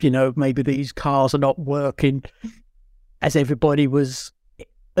and, maybe these cars are not working as everybody was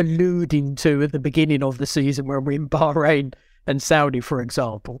alluding to at the beginning of the season when we're in Bahrain and Saudi, for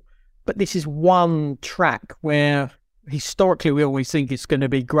example. But this is one track where historically we always think it's going to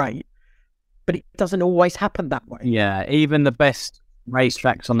be great, but it doesn't always happen that way. Yeah, even the best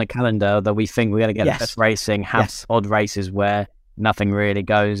racetracks on the calendar that we think we're going to get the best racing have odd races where nothing really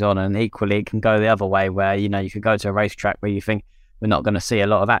goes on, and equally it can go the other way where you could go to a racetrack where you think we're not going to see a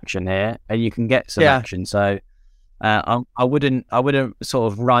lot of action here, and you can get some action. So I wouldn't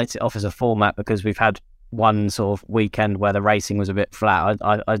sort of write it off as a format because we've had one sort of weekend where the racing was a bit flat.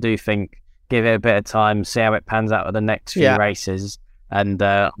 I do think give it a bit of time, see how it pans out with the next few races, and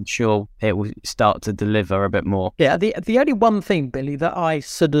I'm sure it will start to deliver a bit more. Yeah, the only one thing, Billy, that I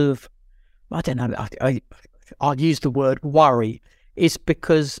sort of, I don't know, I'll use the word worry, is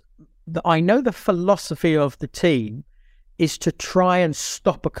because I know the philosophy of the team is to try and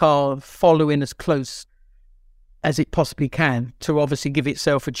stop a car following as close as it possibly can to obviously give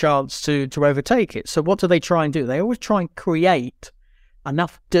itself a chance to overtake it. So what do they try and do? They always try and create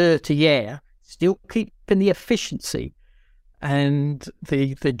enough dirty air, still keeping the efficiency and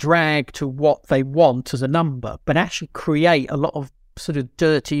the drag to what they want as a number, but actually create a lot of sort of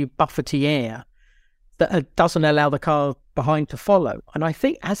dirty, buffety air that doesn't allow the car behind to follow. And I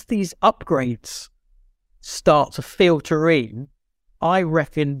think as these upgrades start to filter in, I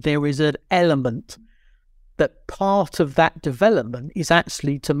reckon there is an element that part of that development is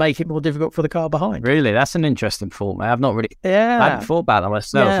actually to make it more difficult for the car behind. Really? That's an interesting thought, mate. I've not really... I haven't thought about that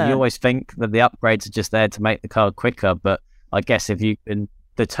myself. Yeah. You always think that the upgrades are just there to make the car quicker, but I guess if you can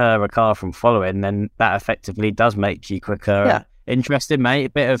deter a car from following, then that effectively does make you quicker. Yeah. Interesting, mate. A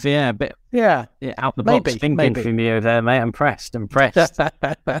bit out the box thinking from you there, mate. Impressed.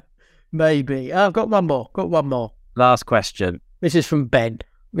 Maybe. I've got one more. Last question. This is from Ben.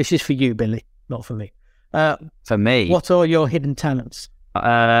 This is for you, Billy, not for me. For me, what are your hidden talents?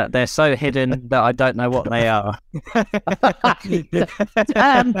 They're so hidden that I don't know what they are.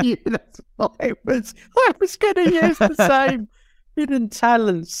 Damn you! That's what I was going to use the same hidden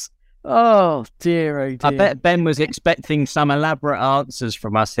talents. Oh dear! I bet Ben was expecting some elaborate answers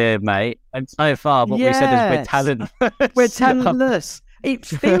from us here, mate. And so far, what we said is we're talentless. We're talentless. It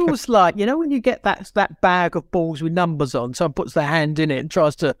feels like, when you get that bag of balls with numbers on, someone puts their hand in it and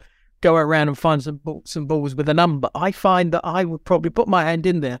tries to go around and find some balls with a number. I find that I would probably put my hand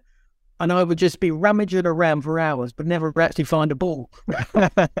in there and I would just be rummaging around for hours, but never actually find a ball.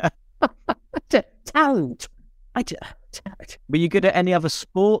 Talent. Were you good at any other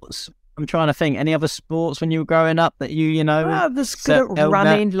sports? I'm trying to think. Any other sports when you were growing up that I was good at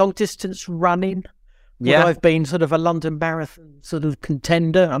running, long distance running. Yeah. I've been sort of a London Marathon sort of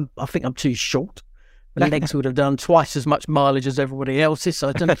contender. I think I'm too short. My legs would have done twice as much mileage as everybody else's, so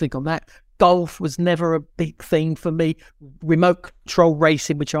I don't think on that. Golf was never a big thing for me. Remote control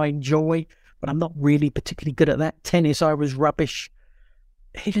racing, which I enjoy, but I'm not really particularly good at that. Tennis, I was rubbish.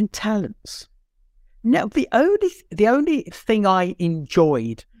 Hidden talents. No, the only thing I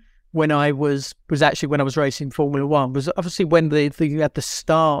enjoyed when I was racing Formula One was obviously when you had the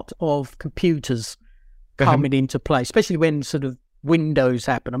start of computers coming into play, especially when sort of Windows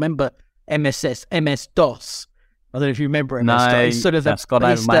happened. I remember MS-DOS. I don't know if you remember MS-DOS. No, it's sort of that's gone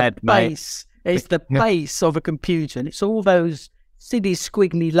over my head, mate. It's the base of a computer, and it's all those silly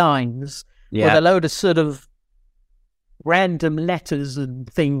squiggly lines with a load of sort of random letters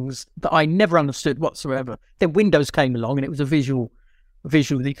and things that I never understood whatsoever. Then Windows came along, and it was a visual that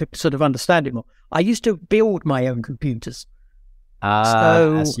you could sort of understand it more. I used to build my own computers.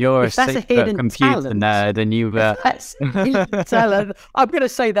 So you're a secret computer nerd, and you that's a hidden talent. I'm going to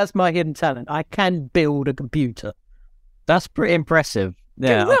say that's my hidden talent. I can build a computer. That's pretty impressive.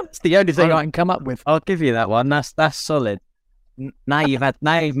 Yeah, that's the only thing I can come up with. I'll give you that one. That's solid. Now you've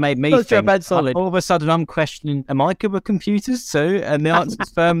made me think. Solid. All of a sudden, I'm questioning: am I good with computers too? And the answer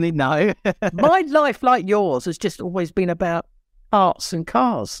is firmly no. My life, like yours, has just always been about arts and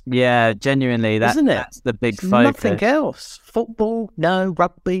cars. Yeah, genuinely, isn't it? That's the big it's focus. Nothing else. Football, no.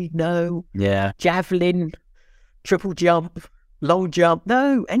 Rugby, no. Yeah. Javelin, triple jump, long jump,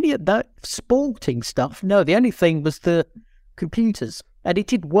 no. Any of that sporting stuff, no. The only thing was the computers, and it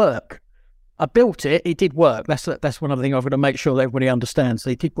did work. I built it. It did work. That's one other thing I've got to make sure that everybody understands.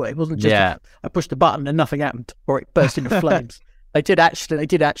 It did work. It wasn't just I pushed a button and nothing happened, or it burst into flames. They did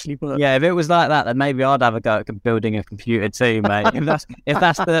actually work. Yeah, if it was like that, then maybe I'd have a go at building a computer too, mate. if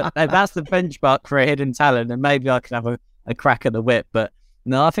that's the benchmark for a hidden talent, then maybe I can have a crack at the whip. But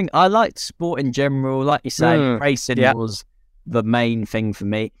no, I think I liked sport in general. Like you say, racing was the main thing for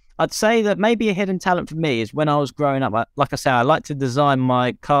me. I'd say that maybe a hidden talent for me is when I was growing up. Like I say, I like to design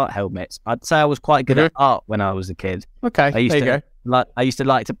my kart helmets. I'd say I was quite good at art when I was a kid. Okay, I used to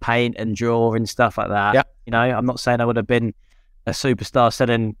like to paint and draw and stuff like that. Yeah. You know, I'm not saying I would have been a superstar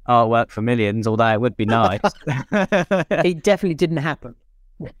selling artwork for millions, although it would be nice. It definitely didn't happen.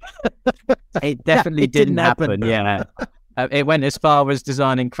 It definitely didn't happen. Yeah. It went as far as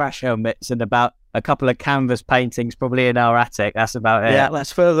designing crash helmets and about a couple of canvas paintings, probably in our attic. That's about it. Yeah,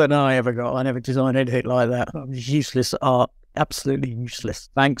 that's further than I ever got. I never designed anything like that. I was useless art. Absolutely useless.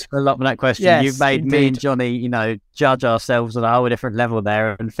 Thanks for a lot for that question. Yes, You've made indeed. me and Johnny, you know, judge ourselves on a whole different level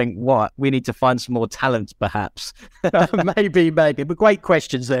there and think, what? We need to find some more talent, perhaps. Maybe. But great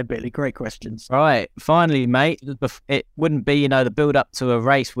questions there, Billy. Great questions. Right. Finally, mate, it wouldn't be, you know, the build up to a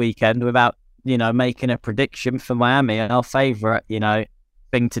race weekend without, you know, making a prediction for Miami, our favourite, you know,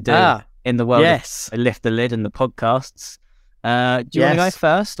 thing to do in the world. Yes. Of Lift the Lid and the podcasts. Do you want to go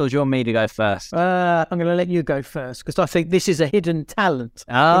first or do you want me to go first? I'm going to let you go first because I think this is a hidden talent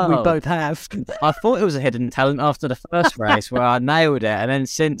that we both have. I thought it was a hidden talent after the first race where I nailed it. And then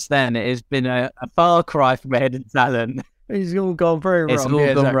since then, it has been a far cry from a hidden talent. It's all gone very wrong. It's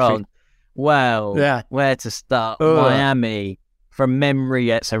all gone wrong. Well, where to start? Miami. From memory,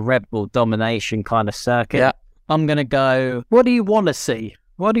 it's a Red Bull domination kind of circuit. Yeah. I'm going to go... What do you want to see?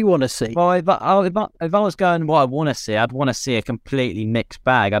 What do you want to see? Well, if I was going what I want to see, I'd want to see a completely mixed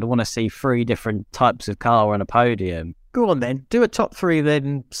bag. I'd want to see 3 different types of car on a podium. Go on then. Do a top 3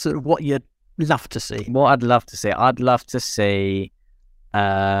 then, sort of what you'd love to see. What I'd love to see? I'd love to see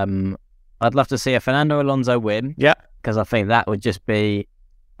a Fernando Alonso win. Yeah. Because I think that would just be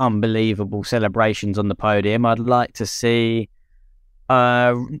unbelievable celebrations on the podium. I'd like to see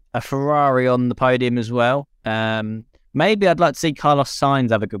a Ferrari on the podium as well. Maybe I'd like to see Carlos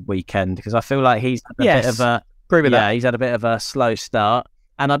Sainz have a good weekend because I feel like he's had a bit of a agree with that. He's had a bit of a slow start,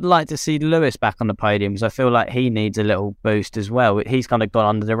 and I'd like to see Lewis back on the podium because I feel like he needs a little boost as well. He's kind of gone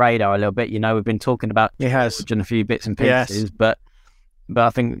under the radar a little bit. You know, we've been talking about a few bits and pieces, but I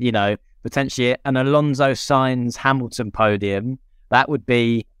think, you know, potentially an Alonso Sainz Hamilton podium, that would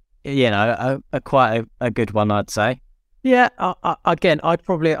be, you know, a quite a good one, I'd say. Yeah, again, I'd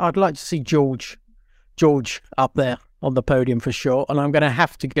like to see George up there on the podium for sure, and I'm going to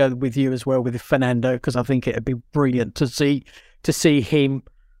have to go with you as well with Fernando because I think it'd be brilliant to see him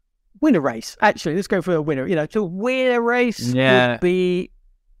win a race. Actually, let's go for a winner. You know, to win a race would be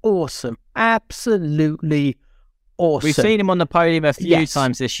awesome, absolutely awesome. We've seen him on the podium a few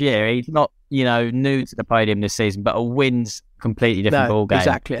times this year. He's not, you know, new to the podium this season, but a win's completely different ball game.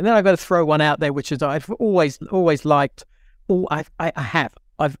 Exactly. And then I've got to throw one out there, which is I've always liked.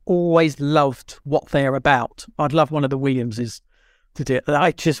 I've always loved what they're about. I'd love one of the Williamses to do it.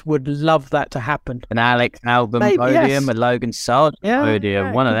 I just would love that to happen. An Alex Albon podium, a Logan Sargent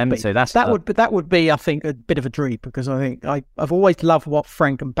podium, one of them two. That would be, I think, a bit of a dream because I think I've always loved what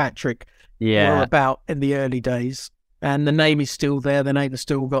Frank and Patrick were about in the early days, and the name is still there. The name has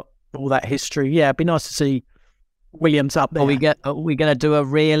still got all that history. Yeah, it'd be nice to see Williams up there. Are we going to do a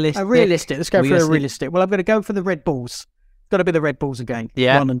realistic? Let's go for a realistic. Well, I'm going to go for the Red Bulls. Got to be the Red Bulls again.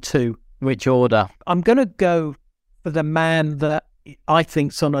 Yeah. 1 and 2. Which order? I'm going to go for the man that I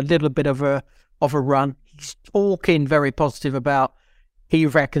think's on a little bit of a run. He's talking very positive about he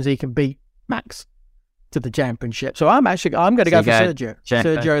reckons he can beat Max to the championship. So I'm going to go for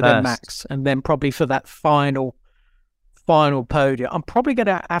Sergio, then Max, and then probably for that final podium, I'm probably going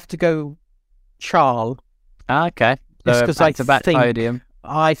to have to go Charles. Okay. Just because podium.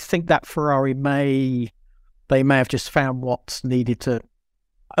 I think that Ferrari may have just found what's needed to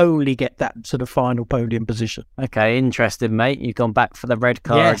only get that sort of final podium position. Okay, interesting, mate. You've gone back for the red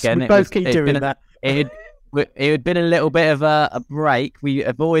car again. We both keep doing that. It had been a little bit of a break. We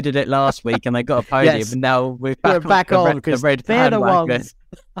avoided it last week and they got a podium, and now we're back on the red bandwagon.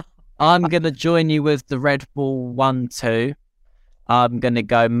 I'm going to join you with the Red Bull 1-2. I'm going to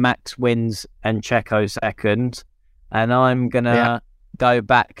go Max wins and Checo second. And I'm going to go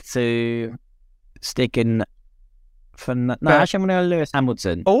back to sticking... actually, I'm going to go Lewis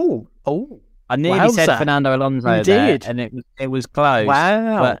Hamilton. Oh! I nearly said Fernando Alonso. You did, and it was close.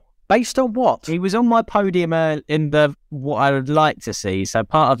 Wow! But based on what? He was on my podium in the what I would like to see. So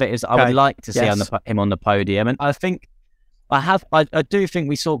part of it is I would like to see him on the podium, and I think I do think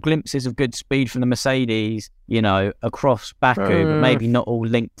we saw glimpses of good speed from the Mercedes, you know, across Baku, but maybe not all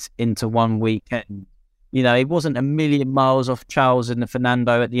linked into one weekend. You know, it wasn't a million miles off Charles and the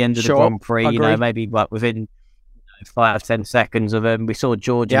Fernando at the end of the Grand Prix. You know, maybe within 5-10 seconds of him. We saw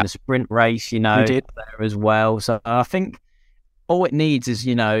George in the sprint race, we did. there as well. So I think all it needs is,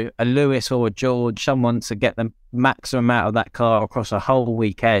 a Lewis or a George, someone to get the maximum out of that car across a whole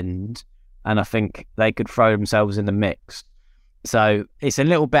weekend. And I think they could throw themselves in the mix. So it's a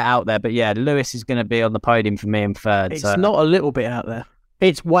little bit out there, but yeah, Lewis is going to be on the podium for me in third. It's not a little bit out there.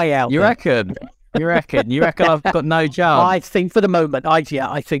 It's way out there. You reckon? You reckon I've got no chance? I think for the moment, I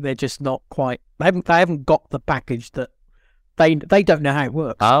think they're just not quite. They haven't got the package that they don't know how it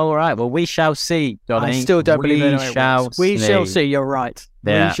works. All right. Well, we shall see, Johnny. I still don't believe they know how it works. We shall see. You're right.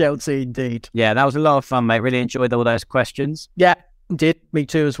 Yeah. We shall see indeed. Yeah, that was a lot of fun, mate. Really enjoyed all those questions. Yeah, did. Me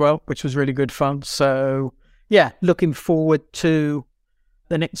too as well, which was really good fun. So yeah, looking forward to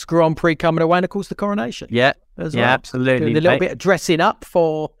the next Grand Prix coming away, and of course the coronation. Yeah, as well. Yeah, absolutely. Doing a little bit of dressing up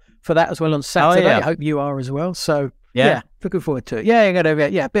for that as well on Saturday. I hope you are as well. So yeah, looking forward to it. Yeah, you're gonna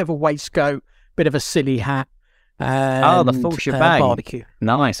a bit of a waistcoat, bit of a silly hat. And, the full shebang. Barbecue.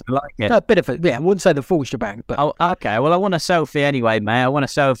 Nice, I like it. A bit of I wouldn't say the full shebang, but okay. Well, I want a selfie anyway, mate. I want a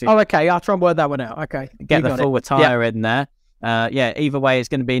selfie. Oh, okay. I'll try and word that one out. Okay, get the full attire in there. Either way, it's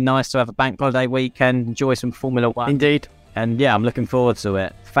going to be nice to have a bank holiday weekend, enjoy some Formula One. Indeed. And yeah, I'm looking forward to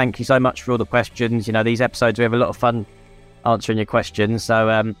it. Thank you so much for all the questions. These episodes, we have a lot of fun answering your questions.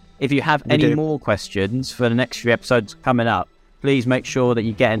 So if you have any more questions for the next few episodes coming up, please make sure that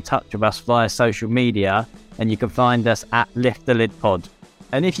you get in touch with us via social media, and you can find us at Lift the Lid Pod.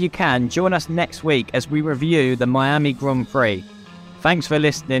 And if you can, join us next week as we review the Miami Grand Prix. Thanks for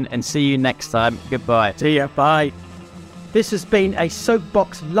listening, and see you next time. Goodbye. See ya. Bye. This has been a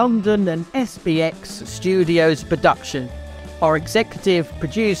Soapbox London and SBX Studios production. Our executive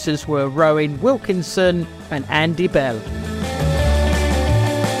producers were Rowan Wilkinson and Andy Bell.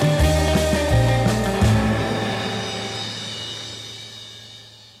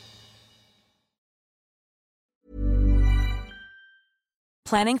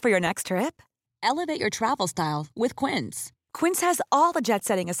 Planning for your next trip? Elevate your travel style with Quince. Quince has all the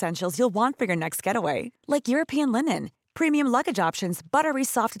jet-setting essentials you'll want for your next getaway, like European linen, premium luggage options, buttery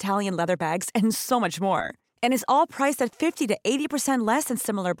soft Italian leather bags, and so much more. And is all priced at 50 to 80% less than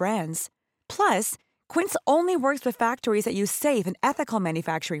similar brands. Plus, Quince only works with factories that use safe and ethical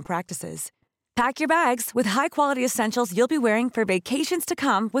manufacturing practices. Pack your bags with high-quality essentials you'll be wearing for vacations to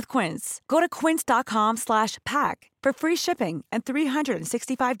come with Quince. Go to quince.com/pack for free shipping and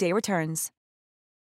 365-day returns.